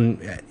helping someone,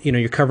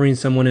 you're covering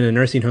someone in a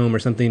nursing home or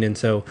something. And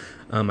so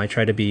I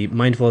try to be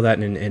mindful of that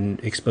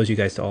and expose you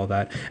guys to all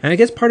that. And I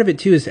guess part of it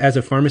too is, as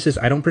a pharmacist,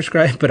 I don't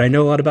prescribe, but I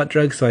know a lot about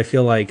drugs, so I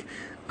feel like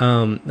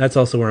that's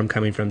also where I'm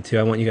coming from too.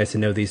 I want you guys to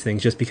know these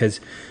things just because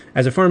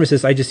as a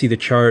pharmacist, I just see the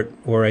chart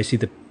or I see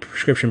the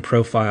prescription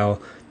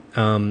profile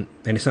And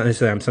it's not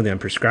necessarily something I'm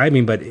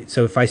prescribing, but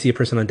so if I see a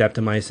person on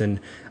daptomycin,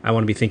 I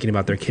want to be thinking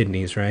about their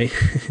kidneys, right?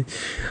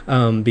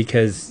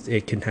 Because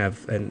it can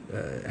have an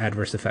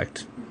adverse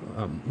effect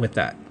with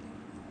that.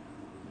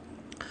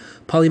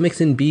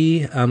 Polymyxin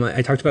B,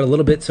 I talked about a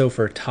little bit. So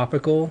for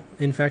topical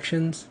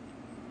infections,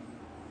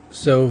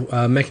 so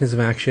mechanism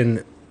of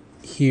action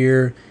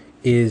here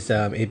is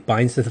it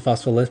binds to the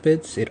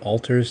phospholipids, it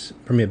alters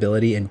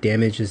permeability and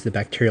damages the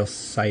bacterial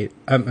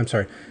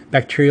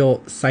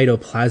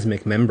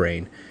cytoplasmic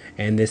membrane,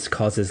 and this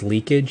causes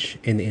leakage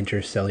in the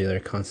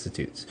intercellular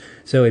constituents.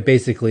 So it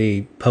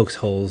basically pokes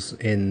holes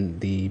in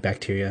the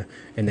bacteria,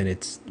 and then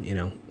it's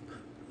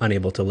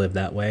unable to live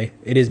that way.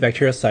 It is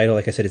bactericidal,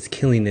 like I said, it's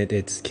killing it.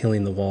 It's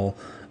killing the wall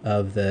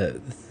of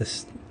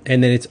this,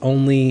 and then it's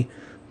only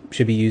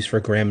should be used for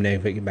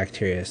gram-negative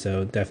bacteria.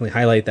 So definitely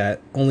highlight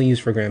that. Only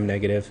used for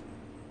gram-negative.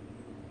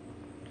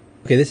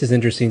 Okay, this is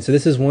interesting. So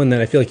this is one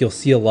that I feel like you'll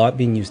see a lot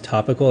being used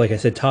topical. Like I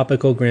said,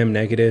 topical,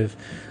 gram-negative.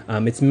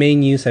 Its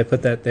main use, I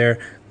put that there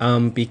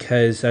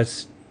because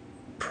that's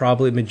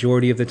probably the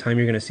majority of the time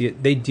you're going to see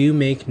it. They do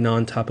make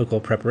non-topical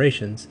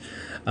preparations.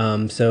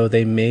 So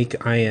they make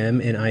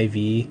IM and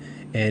IV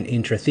and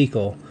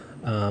intrathecal.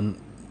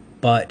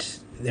 But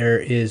there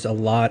is a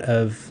lot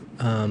of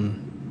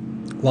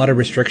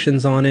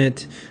restrictions on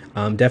it.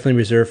 Definitely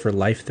reserved for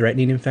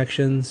life-threatening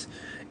infections,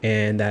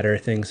 and that are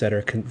things that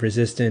are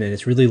resistant, and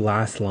it's really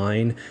last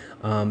line.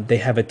 They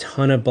have a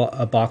ton of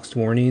boxed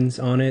warnings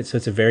on it, so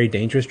it's a very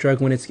dangerous drug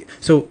when it's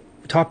so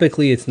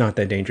topically. It's not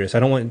that dangerous. I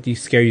don't want to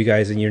scare you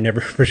guys and you never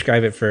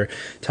prescribe it for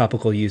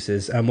topical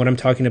uses. What I'm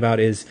talking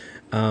about is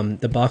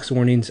the box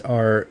warnings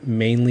are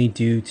mainly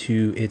due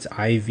to its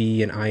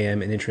IV and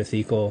IM and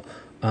intrathecal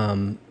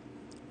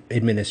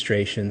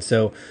administration.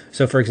 So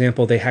for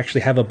example, they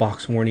actually have a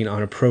box warning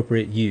on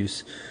appropriate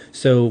use.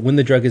 So when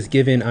the drug is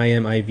given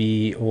IM,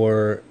 IV,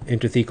 or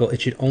intrathecal,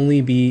 it should only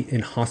be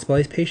in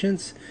hospitalized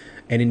patients,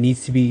 and it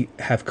needs to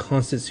have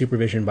constant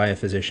supervision by a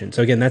physician.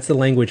 So again, that's the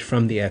language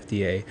from the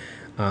FDA,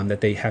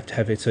 that they have to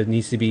have it. So it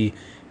needs to be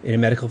in a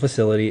medical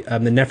facility. The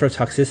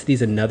nephrotoxicity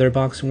is another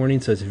box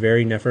warning, so it's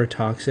very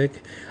nephrotoxic,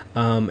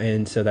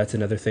 and so that's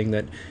another thing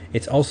that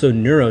it's also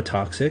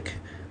neurotoxic.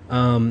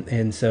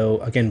 And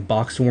so again,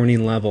 box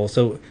warning level.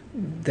 So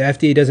the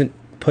FDA doesn't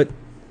put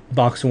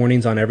box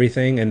warnings on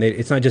everything, and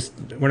we're not just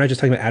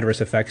talking about adverse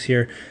effects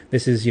here.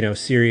 This is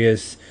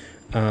serious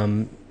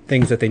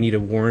things that they need to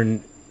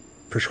warn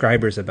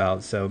prescribers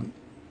about. So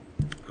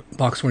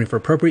box warning for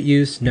appropriate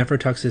use,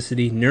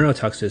 nephrotoxicity,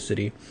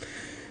 neurotoxicity.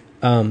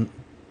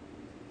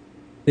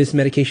 This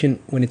medication,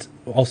 when it's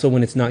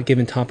not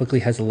given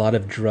topically, has a lot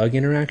of drug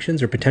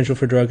interactions or potential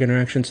for drug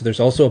interactions. So there's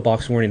also a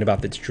box warning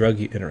about its drug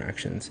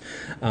interactions,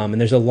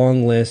 and there's a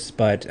long list.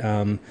 But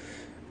and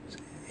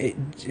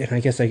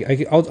I guess I'll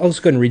just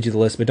go ahead and read you the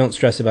list, but don't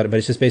stress about it. But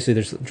it's just basically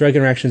there's drug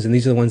interactions, and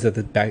these are the ones that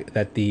the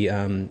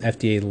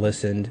FDA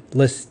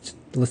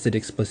listed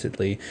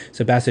explicitly.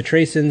 So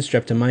bacitracin,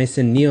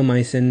 streptomycin,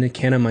 neomycin,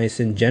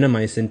 kanamycin,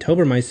 gentamicin,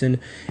 tobramycin,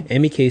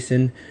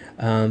 amikacin,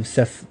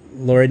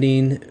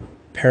 cephaloridine,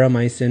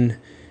 paramycin,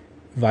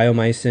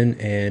 viomycin,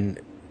 and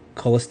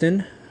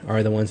colistin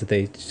are the ones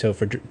that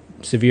for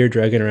severe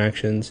drug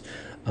interactions,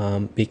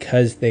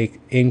 because they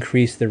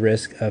increase the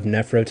risk of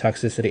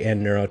nephrotoxicity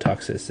and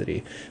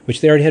neurotoxicity, which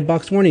they already had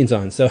box warnings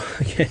on. So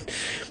again,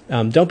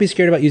 don't be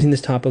scared about using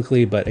this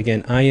topically, but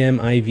again,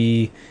 IM,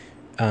 IV,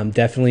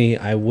 definitely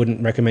I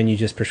wouldn't recommend you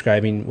just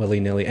prescribing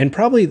willy-nilly. And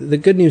probably the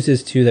good news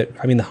is too that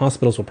the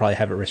hospitals will probably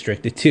have it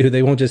restricted too.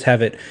 They won't just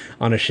have it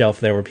on a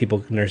shelf there where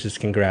nurses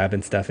can grab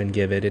and stuff and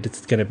give it.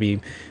 It's going to be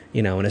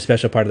in a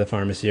special part of the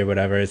pharmacy or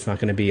whatever. It's not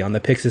going to be on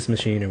the Pyxis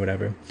machine or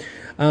whatever.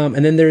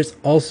 And then there's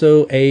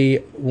also a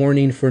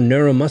warning for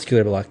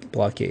neuromuscular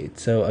blockade.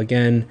 So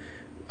again,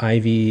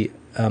 IV,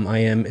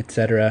 IM,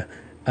 etc.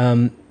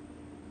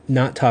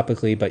 Not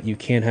topically, but you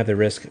can have the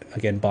risk,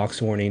 again, box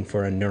warning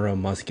for a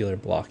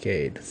neuromuscular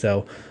blockade.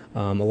 So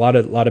a lot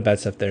of bad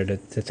stuff there to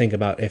think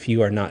about if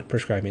you are not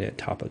prescribing it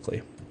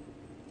topically.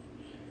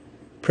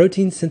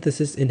 Protein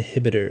synthesis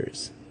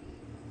inhibitors.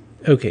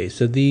 Okay,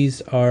 so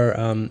these are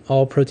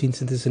all protein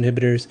synthesis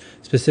inhibitors.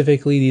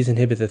 Specifically, these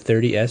inhibit the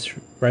 30S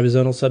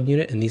ribosomal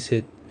subunit, and these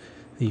hit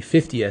the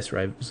 50S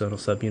ribosomal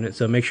subunit.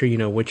 So make sure you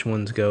know which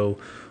ones go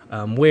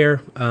where.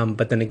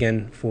 But then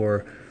again,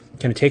 for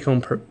kind of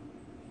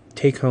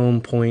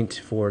take-home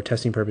point for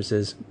testing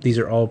purposes, these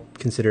are all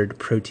considered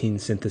protein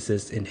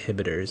synthesis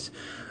inhibitors.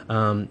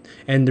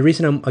 And the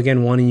reason I'm,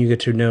 again, wanting you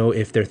to know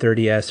if they're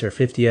 30S or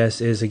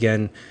 50S is,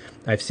 again,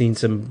 I've seen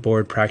some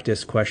board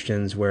practice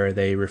questions where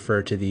they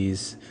refer to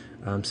these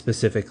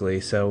specifically.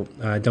 So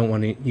I don't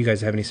want you guys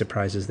to have any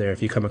surprises there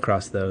if you come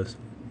across those.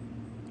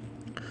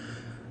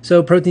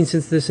 So protein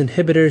synthesis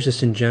inhibitors,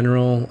 just in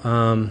general.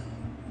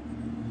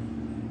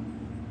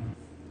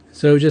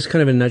 So just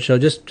kind of in a nutshell,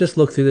 just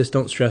look through this.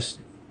 Don't stress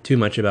too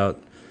much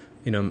about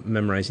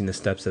memorizing the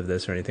steps of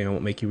this or anything. I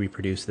won't make you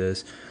reproduce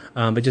this,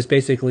 but just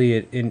basically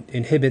it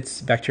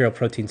inhibits bacterial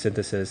protein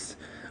synthesis,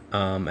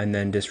 and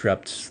then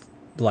disrupts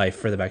life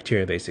for the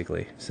bacteria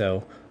basically.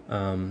 So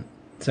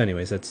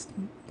anyways, that's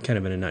kind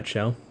of in a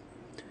nutshell.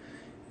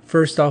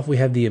 First off, we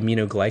have the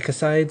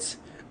aminoglycosides.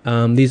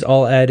 These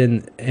all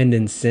end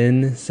in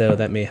syn, so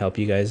that may help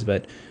you guys.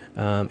 But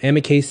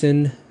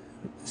amikacin,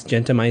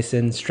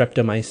 gentamicin,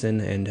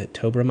 streptomycin, and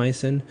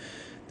tobramycin.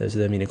 Those are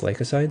the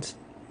aminoglycosides.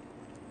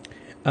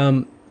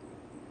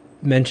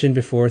 Mentioned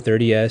before,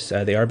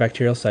 30S, they are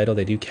bactericidal.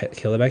 They do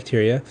kill the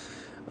bacteria.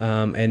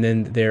 And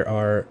then there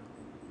are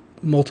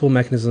multiple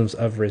mechanisms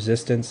of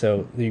resistance.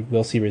 So you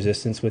will see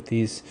resistance with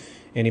these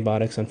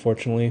antibiotics,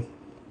 unfortunately.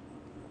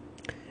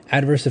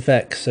 Adverse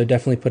effects. So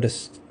definitely put a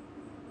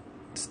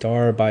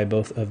star by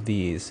both of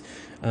these.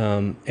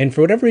 And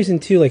for whatever reason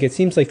too, like it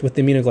seems like with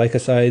the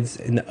aminoglycosides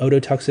and the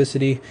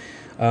ototoxicity,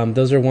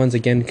 those are ones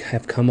again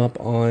have come up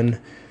on,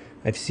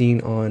 I've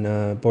seen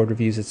on board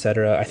reviews,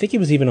 etc. I think it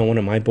was even on one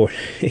of my board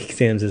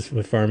exams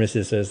with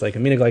pharmacists. So it's like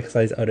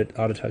aminoglycosides,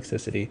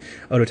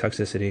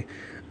 ototoxicity.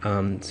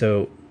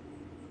 So,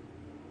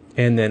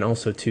 and then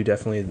also too,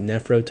 definitely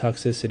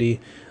nephrotoxicity.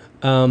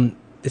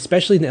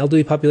 Especially in the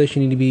elderly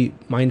population, you need to be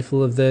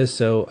mindful of this.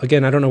 So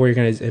again, I don't know where you're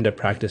going to end up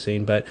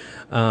practicing, but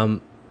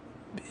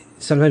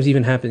sometimes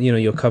even happen,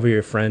 you'll cover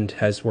your friend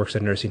works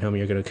at a nursing home, and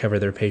you're going to cover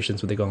their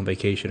patients when they go on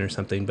vacation or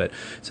something. But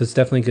so it's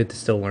definitely good to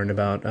still learn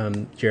about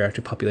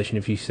geriatric population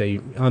if you say,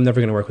 I'm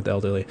never going to work with the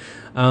elderly.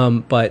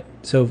 But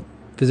so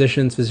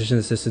physician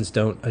assistants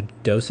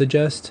don't dose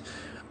adjust.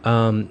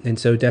 And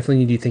so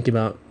definitely need to think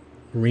about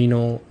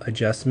renal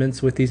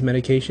adjustments with these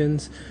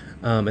medications.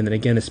 And then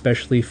again,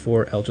 especially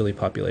for elderly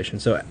population.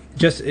 So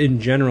just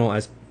in general,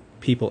 as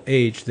people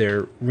age,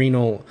 their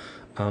renal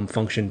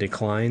function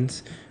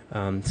declines.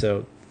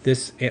 So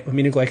this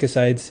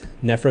aminoglycosides,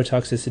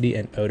 nephrotoxicity,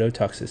 and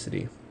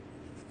ototoxicity.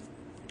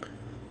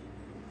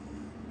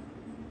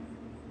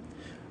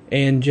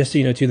 And just so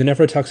you know, too, the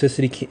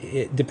nephrotoxicity,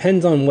 it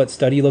depends on what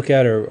study you look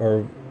at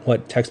or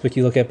what textbook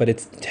you look at, but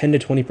it's 10 to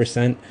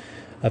 20%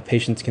 of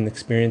patients can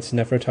experience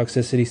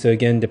nephrotoxicity. So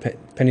again,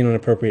 depending on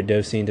appropriate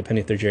dosing,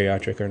 depending if they're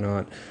geriatric or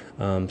not.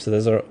 So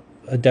those are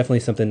definitely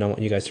something I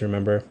want you guys to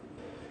remember.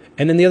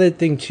 And then the other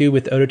thing too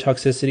with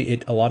ototoxicity,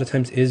 it a lot of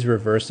times is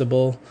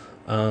reversible.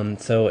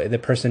 So the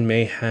person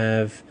may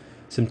have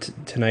some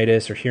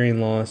tinnitus or hearing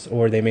loss,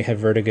 or they may have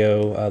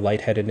vertigo,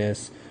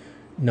 lightheadedness,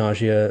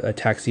 nausea,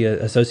 ataxia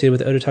associated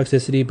with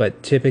ototoxicity,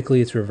 but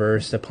typically it's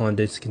reversed upon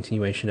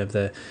discontinuation of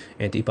the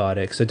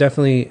antibiotic. So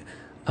definitely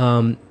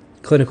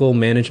clinical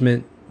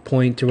management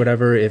point or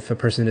whatever, if a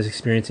person is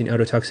experiencing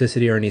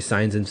ototoxicity or any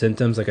signs and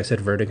symptoms, like I said,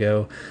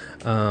 vertigo,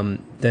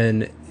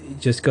 then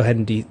just go ahead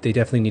and they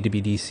definitely need to be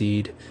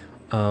DC'd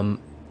from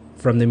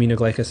the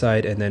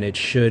aminoglycoside, and then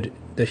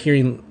the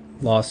hearing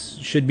loss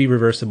should be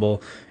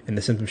reversible and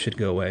the symptoms should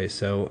go away.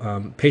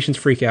 So patients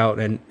freak out,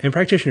 and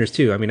practitioners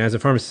too. I mean, as a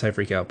pharmacist, I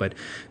freak out, but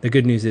the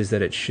good news is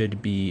that it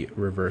should be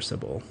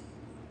reversible.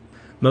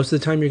 Most of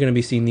the time, you're going to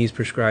be seeing these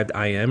prescribed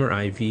IM or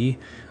IV,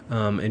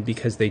 and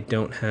because they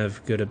don't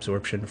have good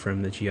absorption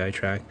from the GI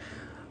tract.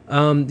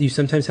 You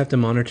sometimes have to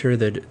monitor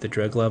the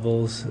drug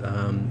levels.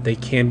 They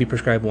can be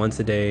prescribed once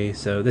a day.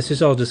 So this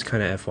is all just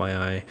kind of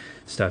FYI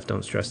stuff.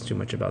 Don't stress too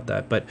much about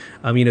that. But,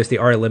 they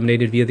are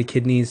eliminated via the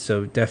kidneys.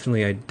 So I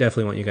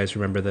definitely want you guys to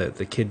remember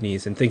the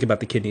kidneys and think about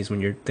the kidneys when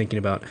you're thinking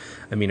about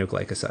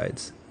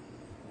aminoglycosides.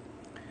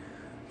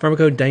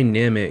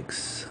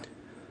 Pharmacodynamics.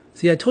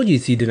 See, I told you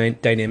to see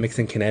dynamics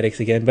and kinetics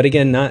again, but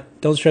again,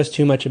 don't stress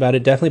too much about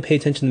it. Definitely pay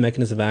attention to the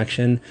mechanism of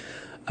action.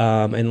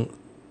 And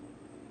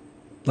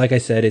like I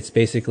said, it's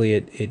basically,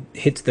 it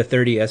hits the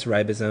 30S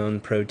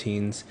ribosome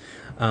proteins.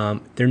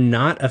 They're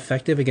not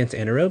effective against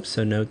anaerobes,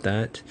 so note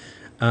that.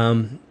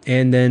 And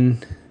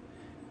then,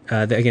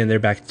 again, they're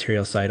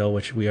bactericidal,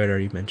 which we had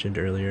already mentioned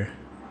earlier.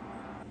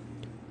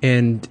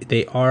 And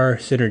they are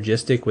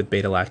synergistic with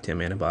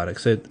beta-lactam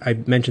antibiotics. So I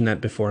mentioned that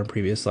before in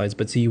previous slides,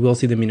 but so you will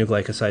see the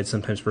aminoglycosides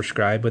sometimes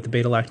prescribed with the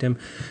beta-lactam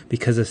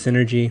because of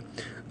synergy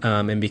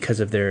and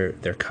because of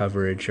their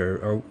coverage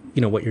or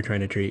what you're trying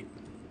to treat.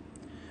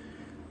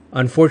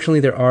 Unfortunately,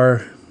 there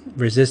are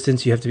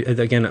resistance. You have to,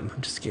 again,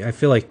 I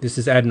feel like this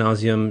is ad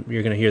nauseum.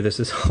 You're going to hear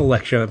this whole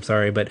lecture. I'm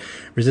sorry, but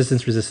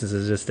resistance.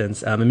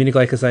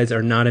 Aminoglycosides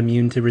are not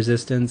immune to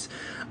resistance.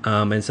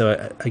 And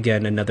so,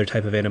 again, another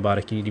type of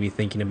antibiotic you need to be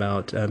thinking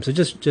about. So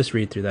just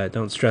read through that.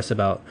 Don't stress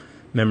about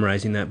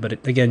memorizing that.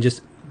 But again,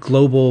 just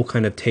global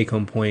kind of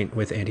take-home point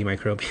with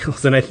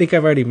antimicrobials. And I think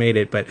I've already made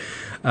it, but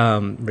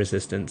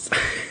resistance.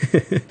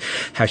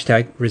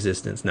 Hashtag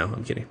resistance. No,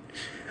 I'm kidding.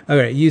 All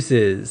right,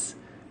 uses.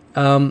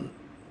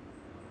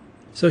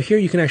 So here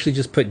you can actually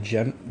just put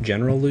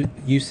general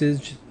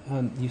usages.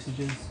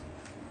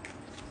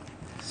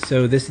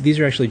 So these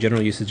are actually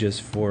general usages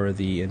for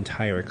the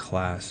entire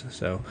class.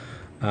 So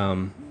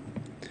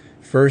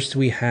first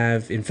we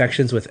have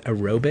infections with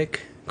aerobic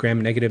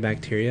gram-negative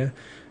bacteria.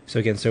 So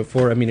again,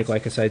 for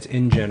aminoglycosides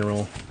in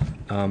general,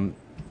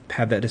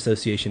 have that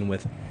association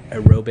with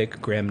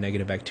aerobic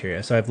gram-negative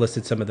bacteria. So I've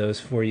listed some of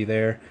those for you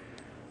there.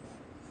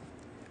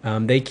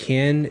 They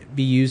can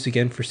be used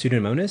again for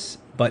Pseudomonas,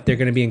 but they're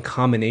going to be in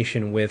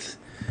combination with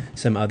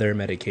some other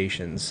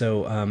medications.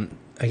 So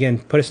again,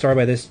 put a star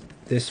by this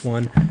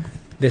one.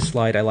 this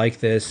slide. I like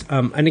this.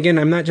 And again,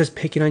 I'm not just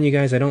picking on you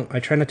guys. I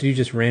try not to do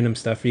just random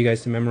stuff for you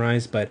guys to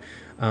memorize, but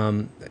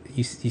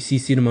you see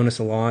Pseudomonas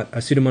a lot, a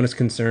Pseudomonas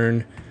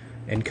concern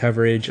and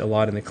coverage a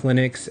lot in the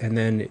clinics. And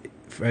then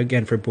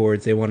again, for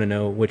boards, they want to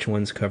know which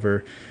ones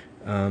cover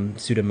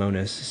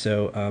Pseudomonas.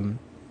 So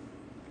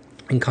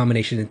in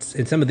combination,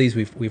 in some of these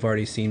we've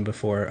already seen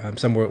before.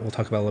 Some we'll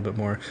talk about a little bit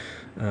more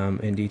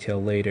in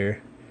detail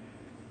later.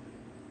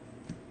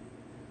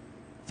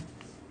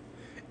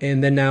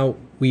 And then now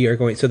we are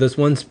going, so those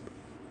ones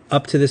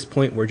up to this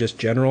point were just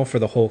general for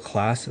the whole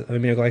class of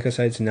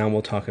aminoglycosides. Now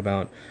we'll talk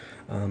about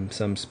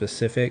some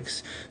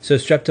specifics. So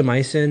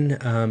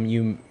streptomycin,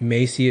 you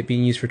may see it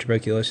being used for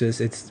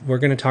tuberculosis. We're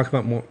going to talk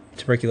about more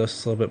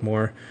tuberculosis a little bit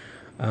more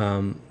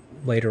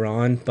later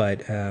on,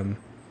 but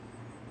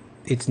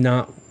it's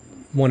not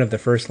one of the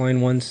first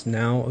line ones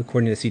now,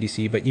 according to the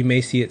CDC, but you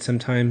may see it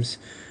sometimes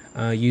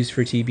used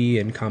for TB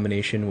in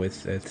combination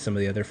with some of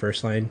the other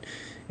first line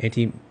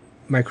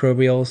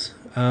antimicrobials,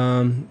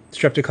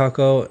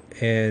 streptococcal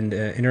and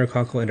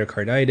enterococcal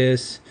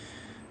endocarditis,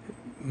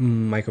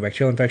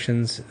 mycobacterial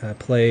infections,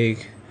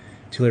 plague,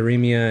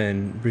 tularemia,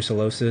 and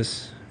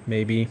brucellosis,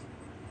 maybe.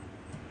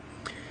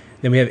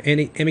 Then we have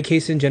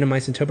amikacin,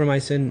 gentamicin,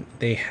 tobramycin.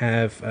 They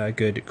have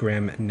good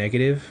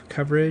gram-negative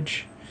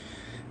coverage.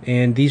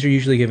 And these are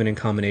usually given in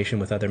combination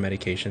with other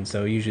medications.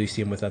 So you usually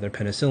see them with other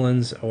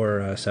penicillins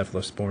or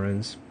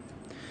cephalosporins.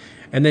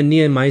 And then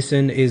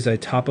neomycin is a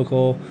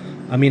topical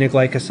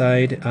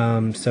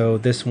aminoglycoside. So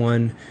this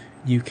one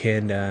you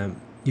can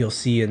you'll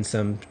see in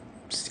some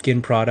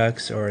skin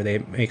products, or they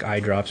make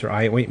eye drops or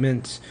eye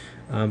ointments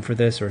for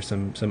this, or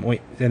some and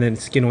then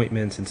skin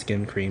ointments and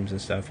skin creams and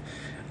stuff.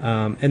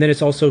 And then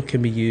it's also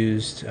can be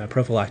used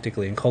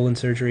prophylactically in colon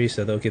surgery.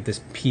 So they'll give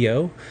this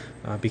PO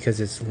because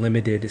it's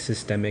limited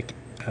systemic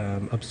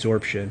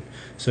absorption,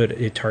 so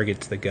it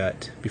targets the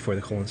gut before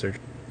the colon surgery.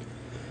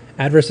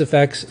 Adverse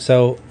effects.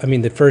 So, I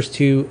mean, the first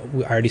two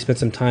I already spent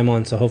some time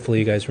on, so hopefully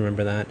you guys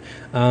remember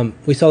that.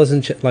 We saw this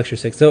in lecture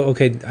 6. So,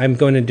 okay, I'm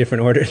going in a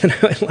different order than I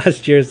went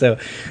last year, so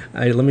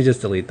let me just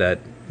delete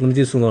that. Let me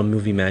do some little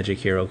movie magic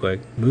here real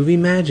quick. Movie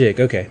magic,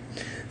 okay.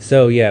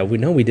 So, yeah,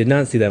 we did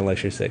not see that in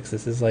lecture 6.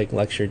 This is like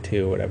lecture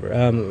 2 or whatever.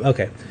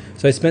 Okay,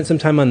 so I spent some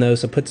time on those,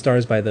 so put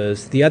stars by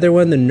those. The other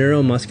one, the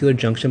neuromuscular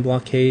junction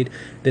blockade,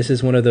 this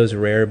is one of those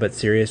rare but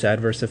serious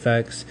adverse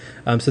effects.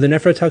 So the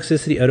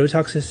nephrotoxicity,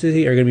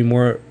 ototoxicity are going to be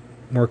more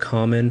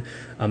common,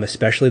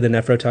 especially the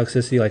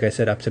nephrotoxicity, like I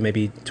said, up to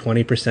maybe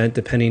 20%,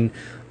 depending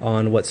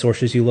on what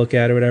sources you look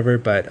at or whatever.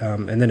 But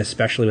and then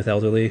especially with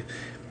elderly,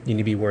 you need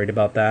to be worried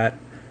about that.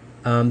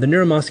 The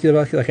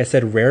neuromuscular, like I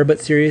said, rare but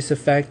serious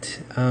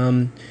effect.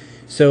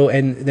 So,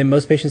 and then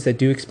most patients that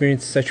do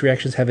experience such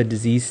reactions have a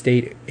disease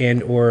state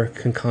and or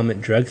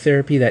concomitant drug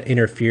therapy that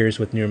interferes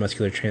with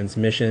neuromuscular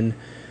transmission.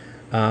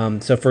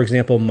 So, for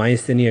example,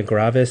 myasthenia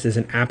gravis is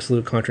an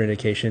absolute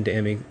contraindication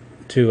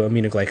to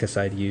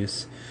aminoglycoside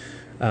use.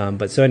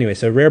 But so anyway,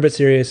 so rare but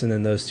serious, and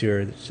then those two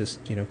are just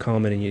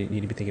common, and you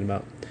need to be thinking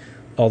about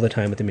all the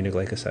time with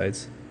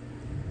aminoglycosides.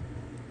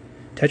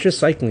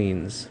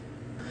 Tetracyclines.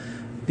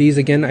 These,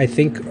 again, I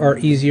think are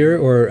easier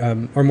or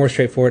more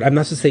straightforward. I'm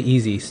not to say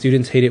easy.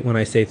 Students hate it when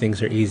I say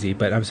things are easy,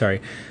 but I'm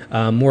sorry.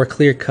 More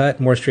clear cut,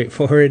 more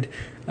straightforward.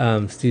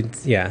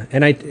 Students, yeah,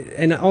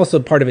 and also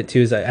part of it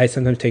too is I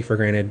sometimes take for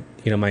granted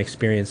my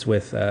experience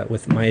with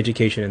my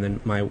education and then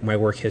my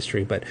work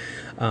history. But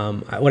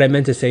what I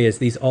meant to say is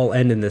these all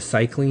end in the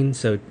cycline,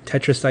 so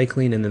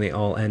tetracycline, and then they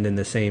all end in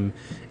the same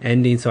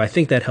ending. So I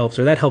think that helps,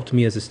 or that helped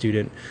me as a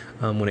student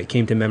when it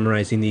came to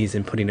memorizing these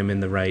and putting them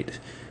in the right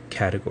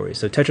category.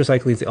 So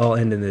tetracyclines, they all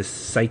end in this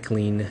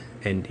cycline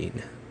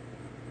ending.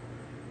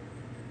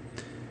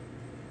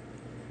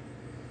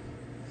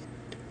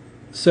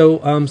 So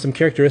some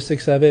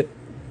characteristics of it: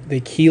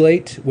 they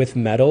chelate with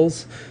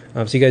metals.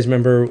 So you guys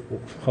remember,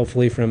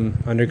 hopefully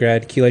from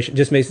undergrad, chelation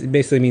just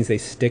basically means they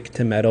stick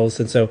to metals,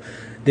 and so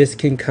this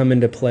can come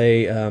into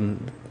play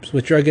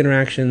with drug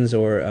interactions,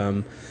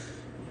 or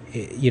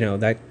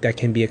that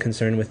can be a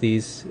concern with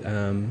these,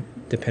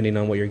 depending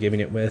on what you're giving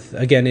it with.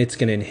 Again, it's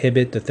going to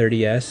inhibit the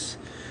 30S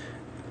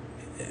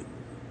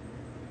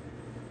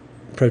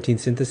protein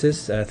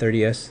synthesis,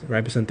 30S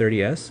ribosome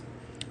 30S.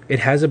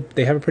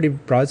 They have a pretty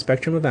broad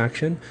spectrum of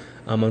action.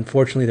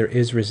 Unfortunately, there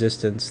is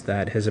resistance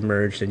that has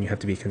emerged, and you have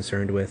to be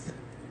concerned with.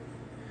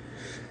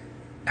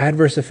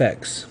 Adverse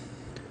effects.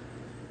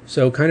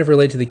 So, kind of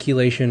related to the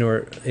chelation,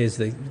 or is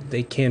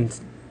they can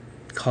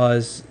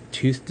cause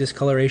tooth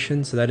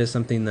discoloration. So that is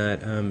something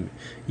that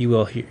you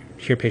will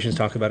hear patients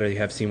talk about, or you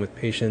have seen with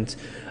patients.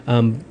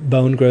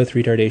 Bone growth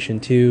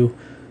retardation too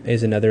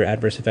is another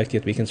adverse effect you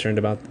have to be concerned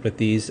about with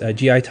these.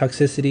 GI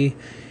toxicity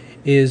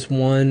is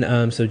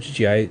one. So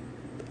GI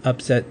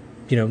upset,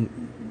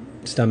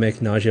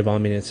 stomach, nausea,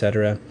 vomiting,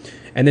 etc.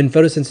 And then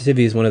photosensitivity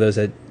is one of those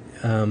that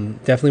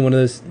definitely one of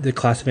those, the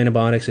class of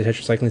antibiotics, the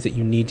tetracyclines, that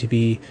you need to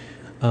be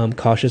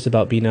cautious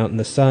about being out in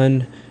the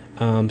sun.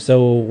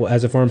 So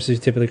as a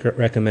pharmacist, typically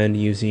recommend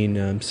using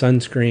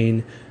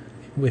sunscreen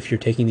if you're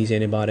taking these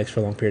antibiotics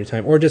for a long period of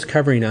time, or just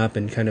covering up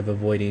and kind of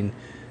avoiding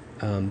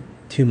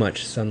too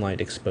much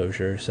sunlight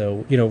exposure.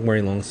 So,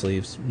 wearing long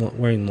sleeves,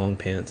 wearing long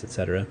pants,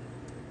 etc.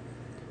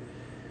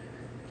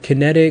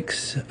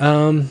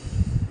 Kinetics.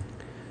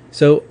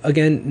 So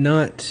again,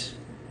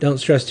 don't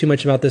stress too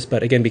much about this,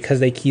 but again, because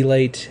they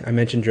chelate, I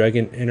mentioned drug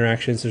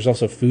interactions. There's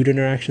also food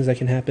interactions that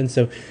can happen.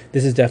 So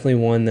this is definitely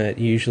one that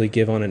you usually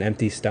give on an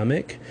empty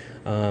stomach,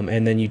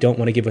 and then you don't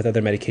want to give with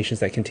other medications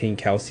that contain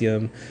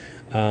calcium,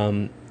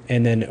 and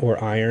then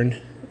or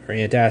iron or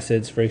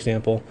antacids, for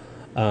example.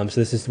 So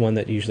this is one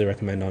that you usually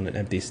recommend on an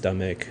empty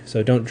stomach.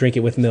 So don't drink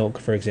it with milk,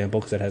 for example,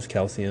 because it has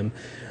calcium.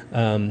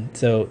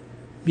 So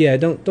yeah,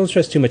 don't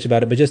stress too much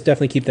about it, but just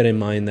definitely keep that in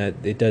mind that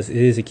it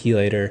is a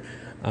chelator,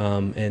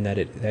 and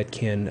that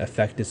can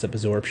affect its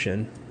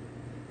absorption.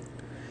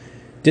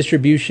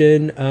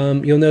 Distribution,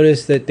 you'll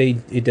notice that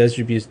it does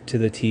distribute to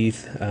the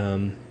teeth,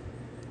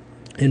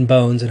 in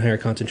bones in higher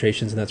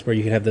concentrations, and that's where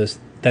you can have those.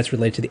 That's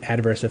related to the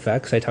adverse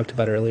effects I talked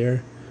about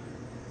earlier.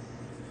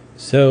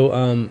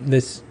 So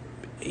this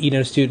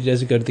student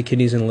doesn't go to the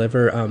kidneys and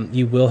liver.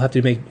 You will have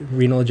to make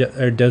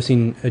or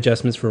dosing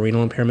adjustments for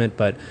renal impairment,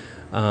 but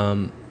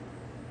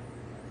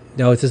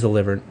no, it says the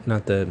liver,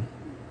 not the.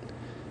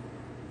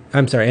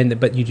 I'm sorry,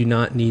 but you do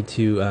not need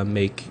to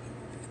make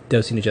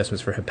dosing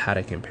adjustments for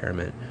hepatic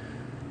impairment.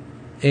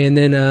 And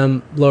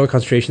then lower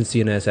concentration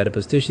CNS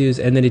adipose tissues,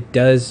 and then it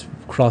does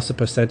cross the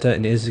placenta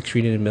and is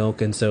excreted in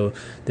milk, and so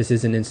this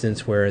is an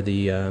instance where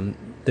the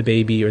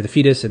baby or the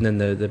fetus and then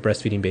the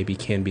breastfeeding baby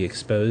can be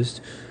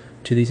exposed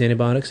to these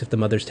antibiotics if the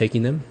mother's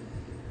taking them.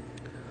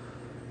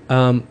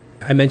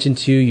 I mentioned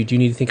too, you do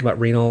need to think about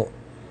renal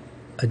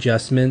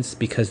adjustments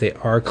because they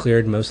are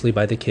cleared mostly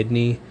by the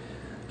kidney,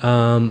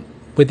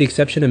 with the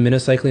exception of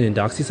minocycline and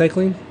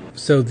doxycycline.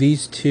 So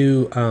these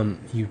two,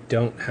 you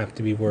don't have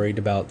to be worried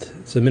about.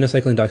 So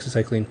minocycline and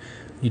doxycycline,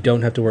 you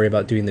don't have to worry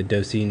about doing the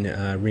dosing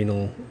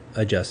renal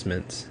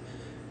adjustments,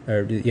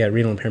 or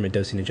renal impairment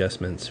dosing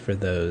adjustments for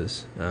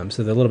those.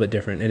 So they're a little bit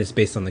different, and it's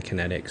based on the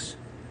kinetics.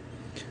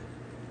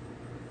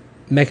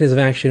 Mechanism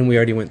of action, we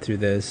already went through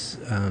this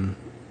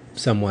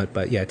somewhat,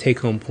 but yeah, take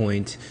home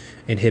point,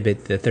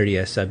 inhibit the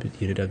 30S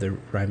subunit of the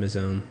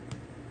ribosome.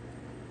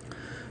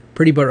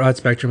 Pretty broad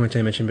spectrum, which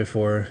I mentioned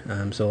before,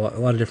 so a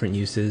lot of different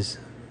uses.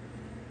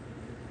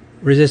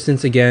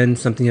 Resistance, again,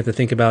 something you have to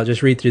think about.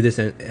 Just read through this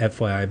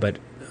FYI, but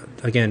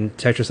again,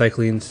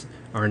 tetracyclines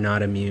are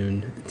not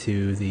immune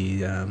to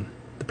the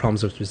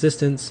problems with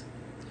resistance.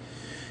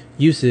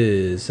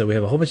 Uses, so we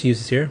have a whole bunch of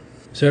uses here.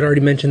 So I'd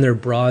already mentioned their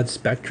broad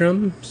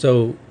spectrum,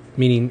 so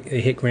meaning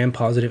they hit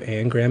gram-positive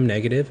and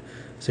gram-negative.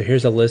 So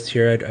here's a list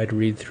here I'd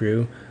read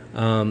through.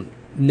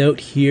 Note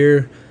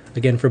here,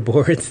 again, for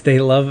boards, they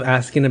love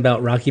asking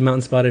about Rocky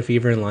Mountain spotted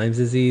fever and Lyme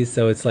disease.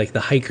 So it's like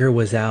the hiker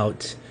was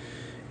out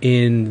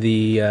in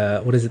the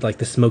like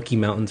the Smoky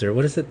Mountains, or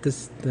what is it?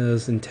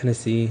 Those in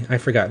Tennessee, I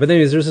forgot. But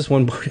anyways, there's this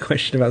one board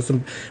question about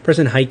some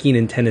person hiking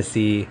in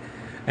Tennessee,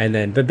 and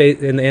then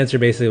and the answer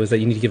basically was that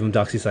you need to give them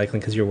doxycycline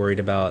because you're worried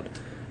about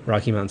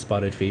Rocky Mountain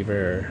spotted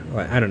fever,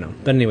 or I don't know.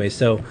 But anyway,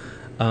 so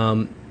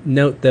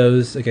note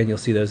those again. You'll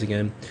see those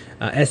again.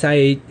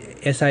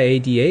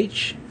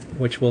 SIADH,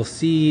 which we'll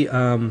see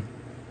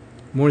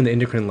more in the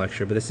endocrine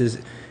lecture, but this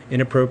is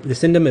the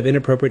symptom of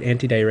inappropriate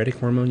antidiuretic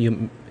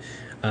hormone.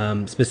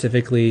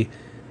 Specifically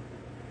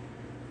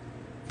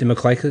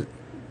demeclocycline.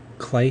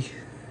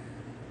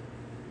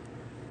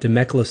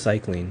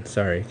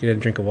 Sorry, get a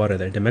drink of water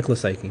there.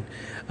 Demeclocycline.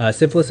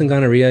 Syphilis and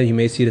gonorrhea, you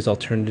may see it as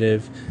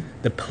alternative.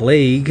 The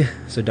plague,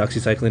 so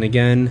doxycycline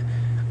again.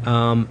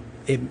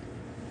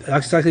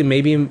 Doxycycline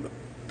may be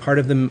part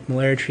of the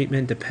malaria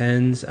treatment,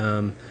 depends.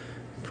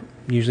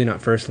 Usually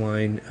not first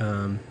line.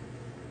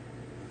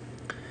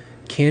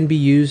 Can be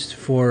used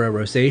for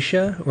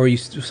rosacea, or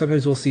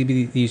sometimes we'll see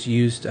these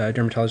used.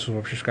 Dermatologists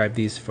will prescribe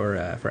these for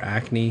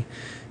acne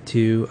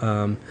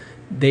too.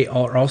 They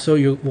are also,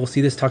 we'll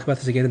see this, talk about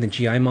this again in the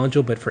GI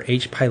module, but for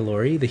H.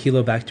 pylori, the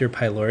Helicobacter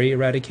pylori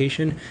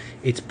eradication,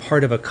 it's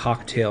part of a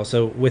cocktail.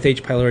 So with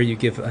H. pylori, you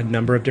give a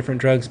number of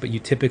different drugs, but you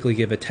typically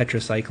give a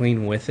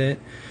tetracycline with it.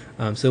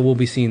 So we'll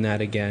be seeing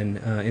that again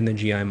in the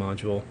GI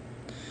module.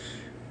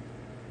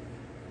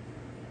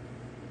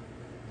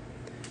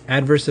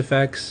 Adverse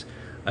effects,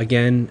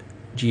 again,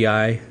 GI,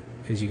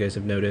 as you guys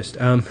have noticed,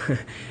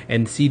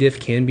 and C. diff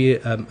can be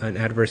an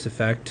adverse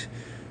effect,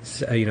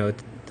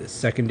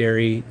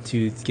 secondary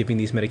to giving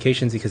these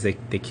medications because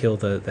they kill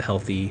the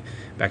healthy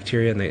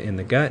bacteria in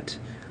the gut.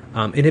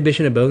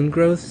 Inhibition of bone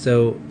growth,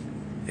 so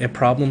a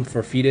problem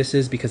for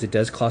fetuses because it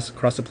does cross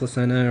the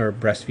placenta, or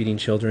breastfeeding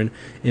children,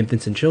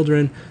 infants and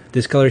children.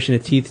 Discoloration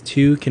of teeth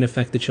too can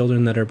affect the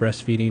children that are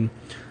breastfeeding.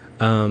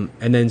 And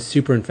then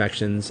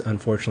superinfections,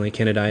 unfortunately,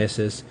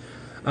 candidiasis.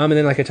 And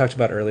then, like I talked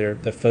about earlier,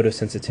 the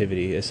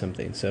photosensitivity is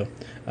something. So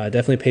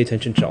definitely pay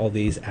attention to all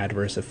these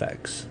adverse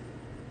effects.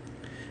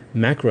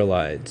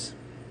 Macrolides.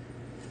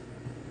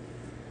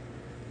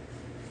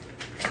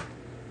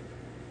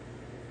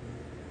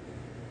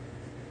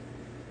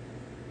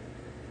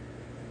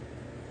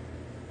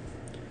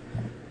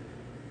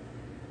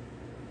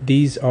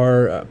 These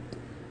are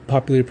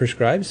popularly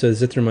prescribed. So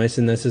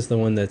azithromycin, this is the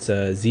one that's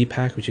a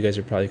Z-Pak, which you guys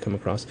have probably come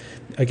across.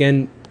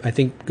 Again, I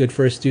think good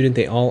for a student.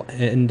 They all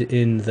end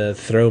in the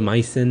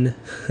thromycin.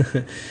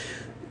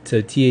 So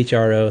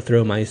THRO,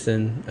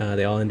 thromycin,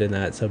 they all end in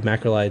that. So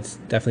macrolides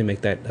definitely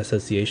make that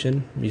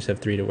association. You just have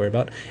 3 to worry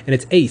about. And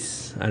it's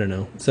ACE. I don't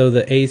know. So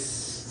the ACE,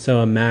 so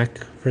a MAC,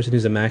 person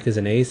who's a MAC is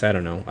an ACE. I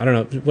don't know.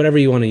 Whatever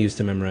you want to use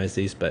to memorize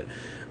these, but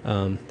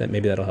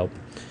maybe that'll help.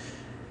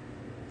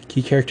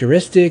 Key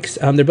characteristics.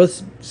 They're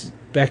both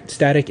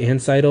static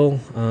and cidal.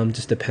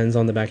 Just depends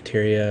on the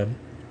bacteria.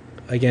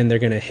 Again, they're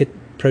going to hit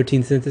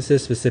protein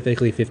synthesis,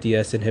 specifically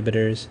 50S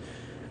inhibitors.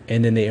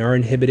 And then they are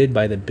inhibited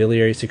by the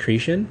biliary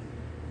secretion.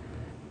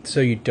 So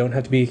you don't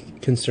have to be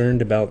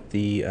concerned about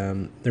the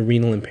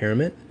renal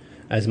impairment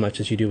as much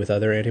as you do with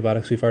other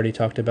antibiotics we've already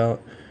talked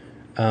about.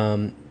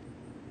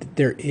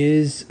 There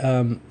is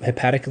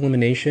hepatic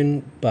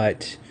elimination,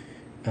 but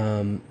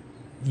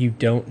you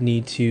don't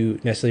need to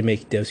necessarily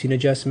make dosing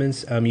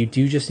adjustments. You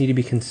do just need to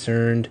be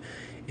concerned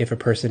if a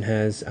person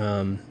has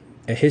a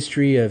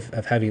history of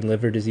having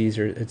liver disease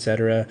or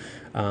etc.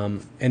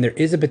 And there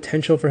is a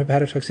potential for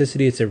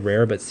hepatotoxicity. It's a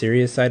rare but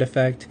serious side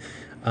effect.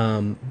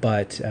 And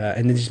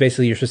then just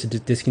basically you're supposed to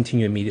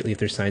discontinue immediately if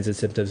there's signs and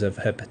symptoms of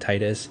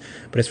hepatitis.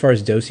 But as far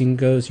as dosing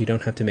goes, you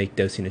don't have to make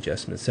dosing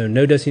adjustments. So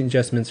no dosing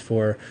adjustments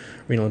for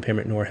renal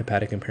impairment nor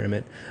hepatic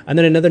impairment. And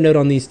then another note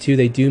on these two,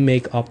 they do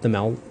make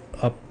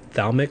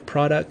ophthalmic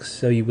products.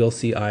 So you will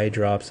see eye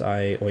drops,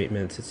 eye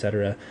ointments,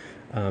 etc.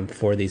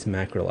 For these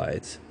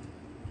macrolides.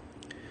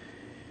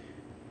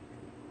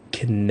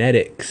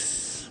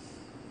 Kinetics.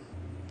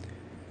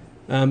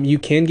 You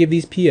can give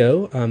these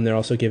PO. They're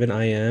also given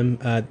IM.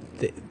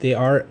 They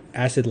are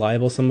acid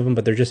liable, some of them,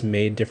 but they're just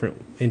made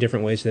in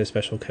different ways. They have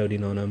special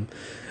coating on them.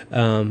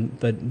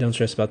 But don't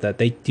stress about that.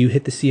 They do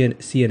hit the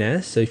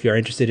CNS, so if you are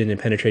interested in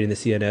penetrating the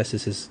CNS,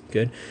 this is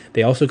good.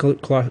 They also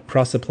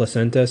cross the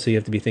placenta, so you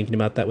have to be thinking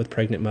about that with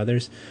pregnant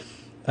mothers.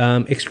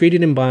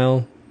 Excreted in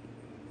bile,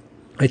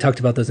 I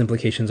talked about those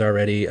implications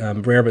already.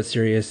 Rare but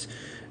serious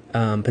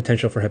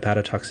potential for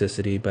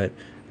hepatotoxicity, but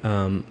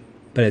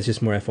it's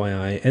just more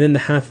FYI. And then the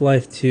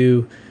half-life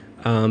too,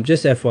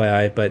 just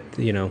FYI, but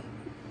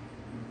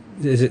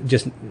is it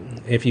just,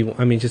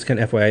 just kind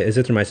of FYI,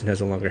 azithromycin has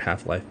a longer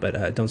half-life,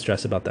 but don't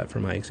stress about that for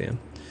my exam.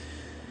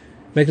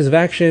 Mechanism of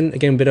action,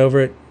 again, a bit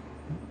over it.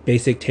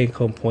 Basic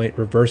take-home point,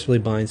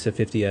 reversibly binds to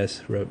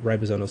 50S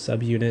ribosomal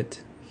subunit.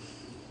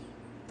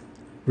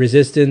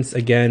 Resistance,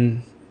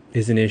 again,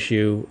 is an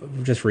issue.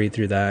 Just read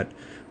through that.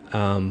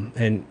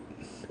 And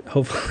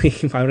hopefully,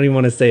 I don't even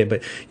want to say it,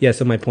 but yeah,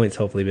 some of my points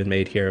hopefully been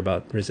made here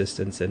about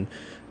resistance and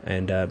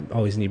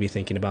always need to be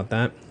thinking about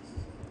that.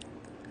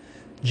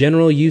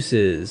 General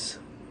uses.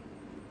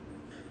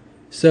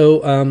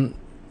 So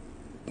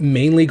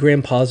mainly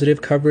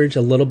gram-positive coverage,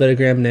 a little bit of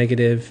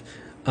gram-negative.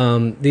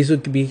 These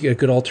would be a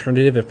good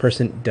alternative if a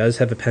person does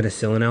have a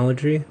penicillin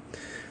allergy.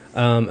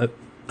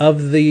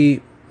 Of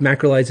the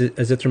macrolides,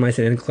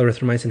 azithromycin and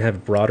clarithromycin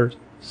have broader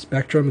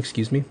spectrum,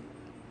 excuse me.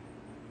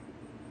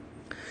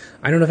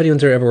 I don't know if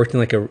anyone's ever worked in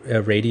like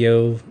a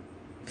radio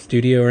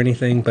studio or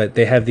anything, but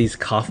they have these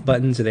cough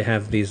buttons, or they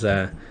have these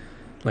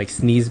like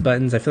sneeze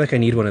buttons. I feel like I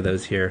need one of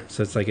those here.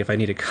 So it's like if I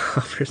need a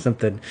cough or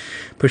something,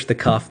 push the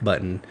cough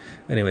button.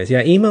 Anyways,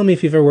 yeah, email me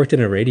if you've ever worked in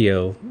a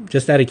radio,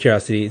 just out of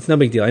curiosity. It's no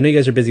big deal. I know you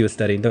guys are busy with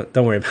studying. Don't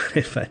worry about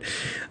it, but I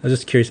was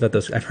just curious about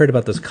those. I've heard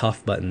about those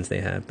cough buttons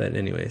they have, but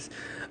anyways.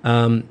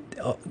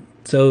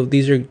 So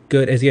these are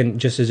good, as again,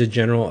 just as a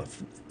general,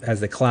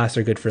 as the class,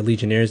 are good for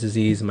Legionnaire's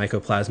disease,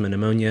 mycoplasma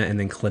pneumonia, and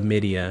then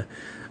chlamydia.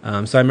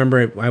 So I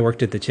remember I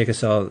worked at the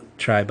Chickasaw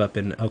tribe up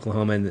in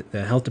Oklahoma, and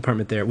the health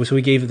department there. So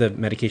we gave the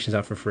medications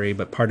out for free,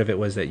 but part of it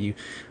was that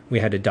we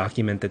had to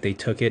document that they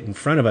took it in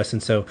front of us,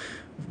 and so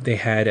they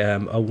had a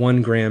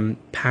 1 gram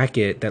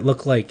packet that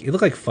looked like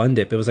Fun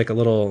Dip. It was like a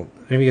little. I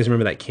don't know if you guys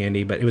remember that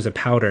candy, but it was a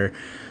powder.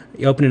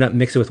 You open it up,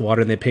 mix it with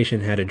water, and the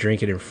patient had to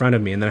drink it in front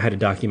of me, and then I had to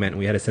document, and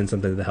we had to send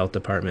something to the health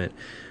department.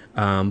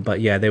 But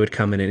yeah, they would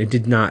come in, and it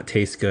did not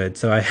taste good.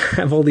 So I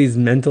have all these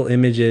mental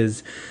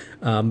images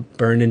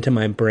burned into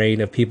my brain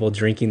of people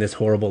drinking this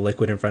horrible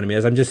liquid in front of me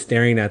as I'm just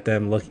staring at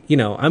them. I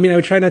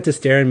would try not to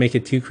stare and make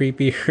it too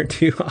creepy or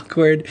too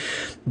awkward,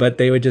 but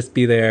they would just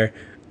be there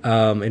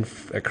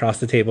across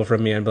the table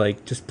from me and be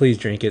like, just please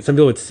drink it. Some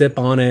people would sip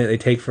on it. They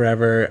take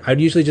forever. I'd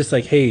usually just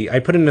like, hey, I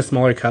put it in a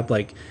smaller cup,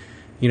 like,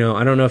 I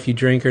don't know if you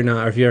drink or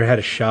not, or if you ever had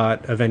a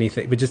shot of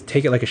anything, but just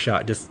take it like a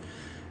shot. Just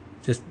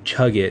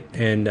chug it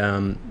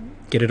and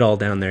get it all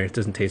down there. It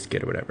doesn't taste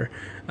good or whatever.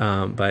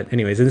 But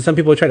anyways, and then some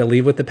people would try to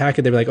leave with the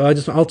packet. They'd be like, oh,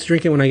 I'll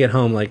drink it when I get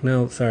home. Like,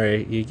 no,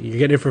 sorry, you're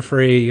getting it for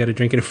free. You got to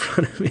drink it in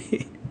front of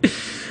me.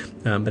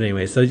 But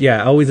anyway, so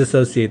yeah, I always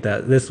associate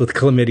this with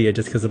chlamydia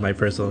just because of my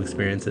personal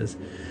experiences.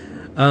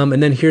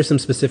 And then here's some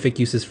specific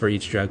uses for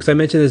each drug. So I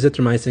mentioned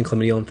azithromycin,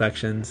 chlamydial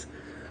infections.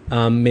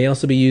 May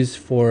also be used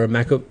for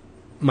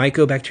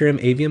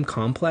Mycobacterium avium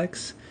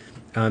complex,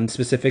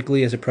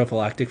 specifically as a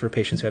prophylactic for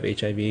patients who have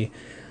HIV.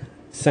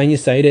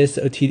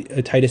 Sinusitis,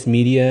 otitis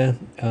media,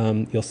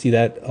 you'll see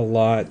that a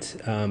lot.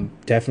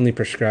 Definitely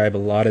prescribe a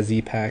lot of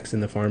Z-Paks in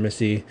the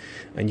pharmacy,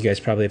 and you guys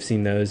probably have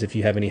seen those if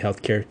you have any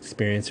healthcare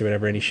experience or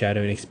whatever, any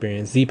shadowing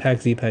experience.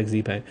 Z-Pak, Z-Pak,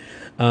 Z-Pak.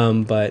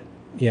 But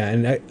yeah,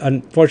 and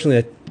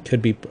unfortunately that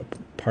could be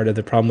part of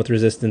the problem with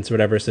resistance or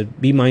whatever, so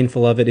be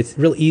mindful of it. It's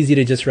real easy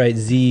to just write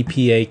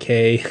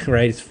Z-P-A-K,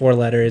 right? It's 4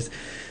 letters.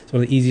 It's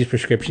one of the easiest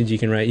prescriptions you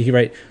can write. You can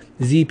write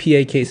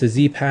Z-P-A-K, so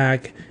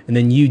Z-Pak, and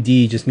then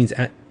U-D just means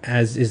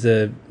as is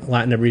a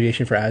Latin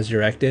abbreviation for as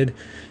directed.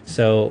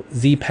 So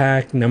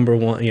Z-Pak number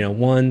 1,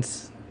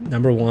 once,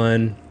 number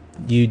 1,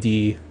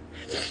 UD,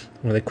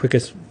 one of the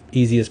quickest,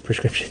 easiest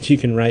prescriptions you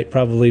can write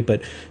probably,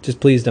 but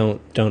just please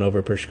don't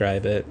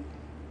overprescribe it.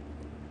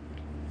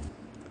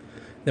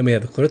 Then we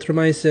have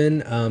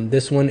clarithromycin.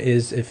 This one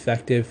is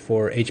effective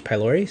for H.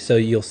 pylori, so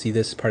you'll see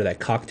this part of that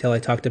cocktail I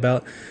talked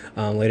about.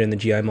 Later in the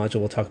GI module,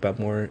 we'll talk about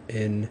more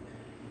in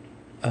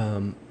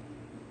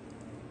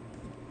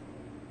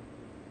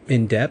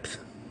depth.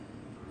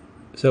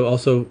 So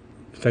also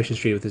infections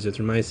treated with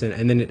azithromycin,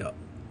 and then it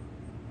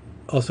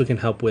also can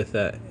help with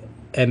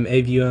M.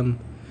 avium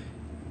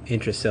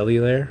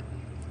intracellular.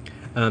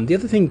 The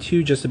other thing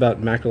too, just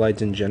about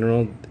macrolides in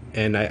general,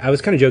 and I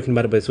was kind of joking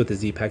about it, but it's with the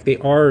Z-Pak. They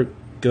are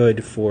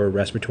good for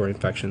respiratory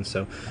infections,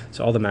 so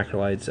all the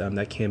macrolides,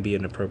 that can be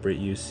an appropriate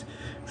use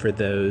for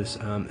those.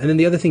 And then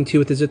the other thing too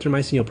with the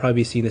azithromycin, you'll probably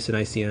be seeing this in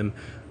ICM,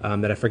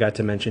 that I forgot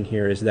to mention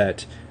here, is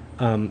that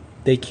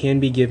they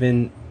can be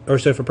given, or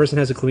so if a person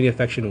has a chlamydia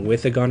infection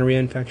with a gonorrhea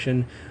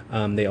infection,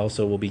 they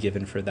also will be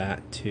given for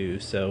that too.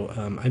 So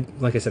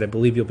like I said, I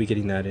believe you'll be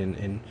getting that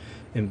in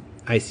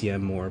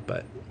ICM more,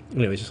 but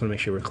anyways, just want to make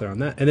sure we're clear on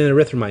that. And then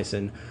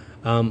erythromycin,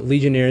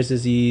 Legionnaire's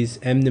disease,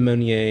 M.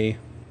 pneumoniae,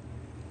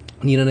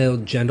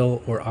 neonatal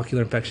genital or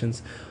ocular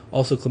infections,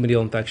 also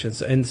chlamydial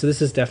infections. And so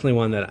this is definitely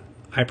one that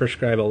I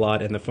prescribe a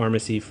lot in the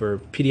pharmacy for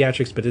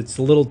pediatrics, but it's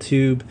a little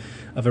tube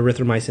of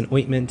erythromycin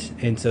ointment,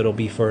 and so it'll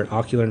be for an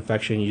ocular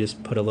infection. You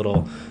just put a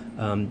little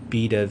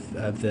bead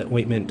of the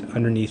ointment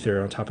underneath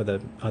or on top of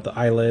the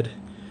eyelid.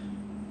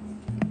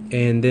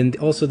 And then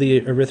also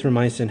the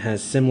erythromycin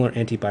has similar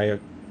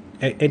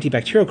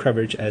antibacterial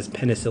coverage as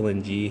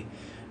penicillin G.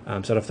 So I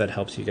don't know if that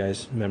helps you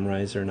guys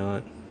memorize or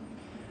not.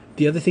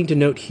 The other thing to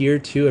note here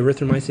too,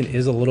 erythromycin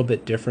is a little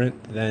bit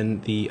different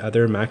than the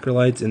other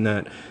macrolides in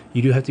that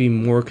you do have to be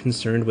more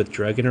concerned with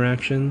drug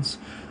interactions.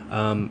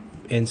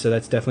 And so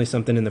that's definitely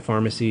something in the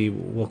pharmacy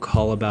we'll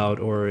call about,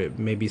 or it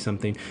may be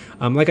something.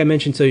 Like I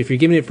mentioned, so if you're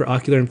giving it for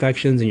ocular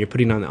infections and you're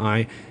putting it on the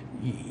eye,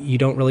 you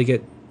don't really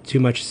get too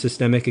much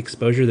systemic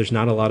exposure. There's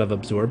not a lot of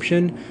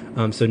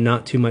absorption, so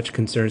not too much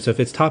concern. So if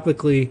it's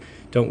topically,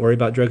 don't worry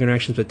about drug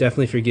interactions, but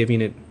definitely if you're giving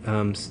it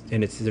and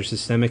there's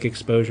systemic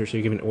exposure, so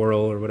you're giving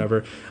oral or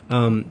whatever,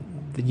 you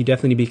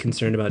definitely need to be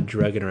concerned about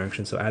drug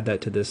interactions. So add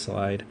that to this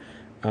slide.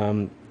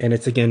 And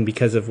it's again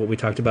because of what we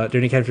talked about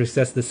during academic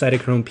success, the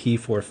cytochrome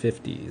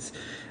P450s.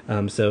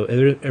 So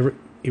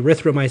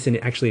erythromycin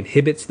actually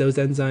inhibits those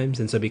enzymes,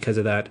 and so because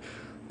of that,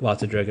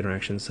 lots of drug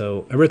interactions.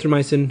 So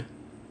erythromycin,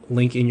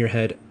 link in your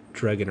head,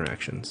 drug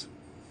interactions.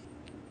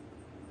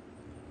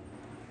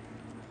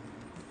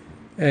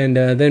 And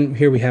then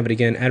here we have it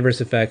again. Adverse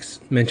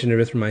effects. Mentioned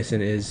erythromycin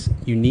is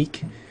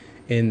unique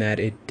in that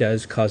it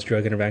does cause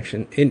drug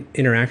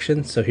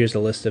interaction. So here's a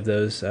list of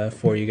those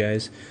for you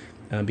guys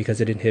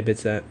because it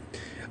inhibits that.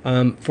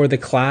 For the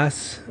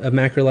class of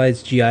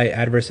macrolides, GI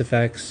adverse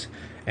effects,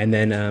 and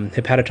then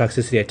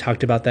hepatotoxicity, I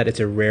talked about that.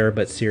 It's a rare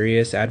but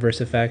serious adverse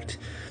effect.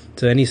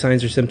 So any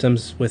signs or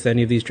symptoms with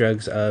any of these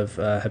drugs of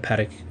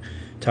hepatic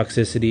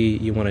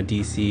toxicity, you want to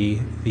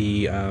DC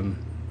the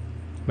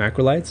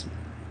macrolides.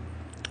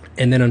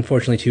 And then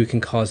unfortunately too, it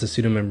can cause a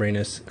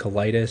pseudomembranous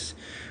colitis.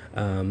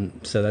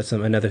 So that's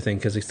another thing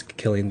because it's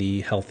killing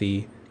the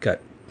healthy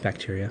gut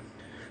bacteria.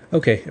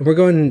 Okay, we're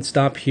going to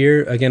stop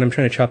here. Again, I'm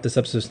trying to chop this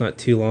up so it's not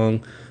too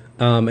long.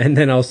 And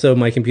then also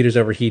my computer's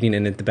overheating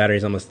and the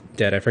battery's almost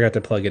dead. I forgot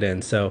to plug it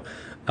in. So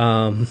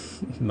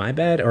my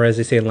bad, or as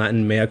they say in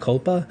Latin, mea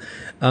culpa.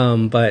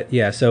 But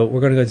yeah, so we're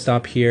going to go and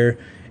stop here,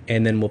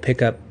 and then we'll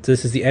pick up. So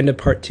this is the end of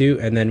part 2,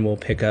 and then we'll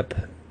pick up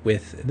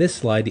with this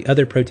slide, the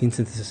other protein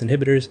synthesis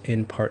inhibitors,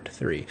 in part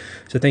 3.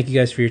 So thank you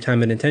guys for your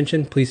time and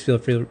attention. Please feel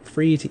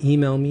free to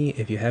email me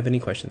if you have any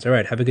questions. All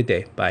right, have a good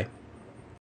day. Bye.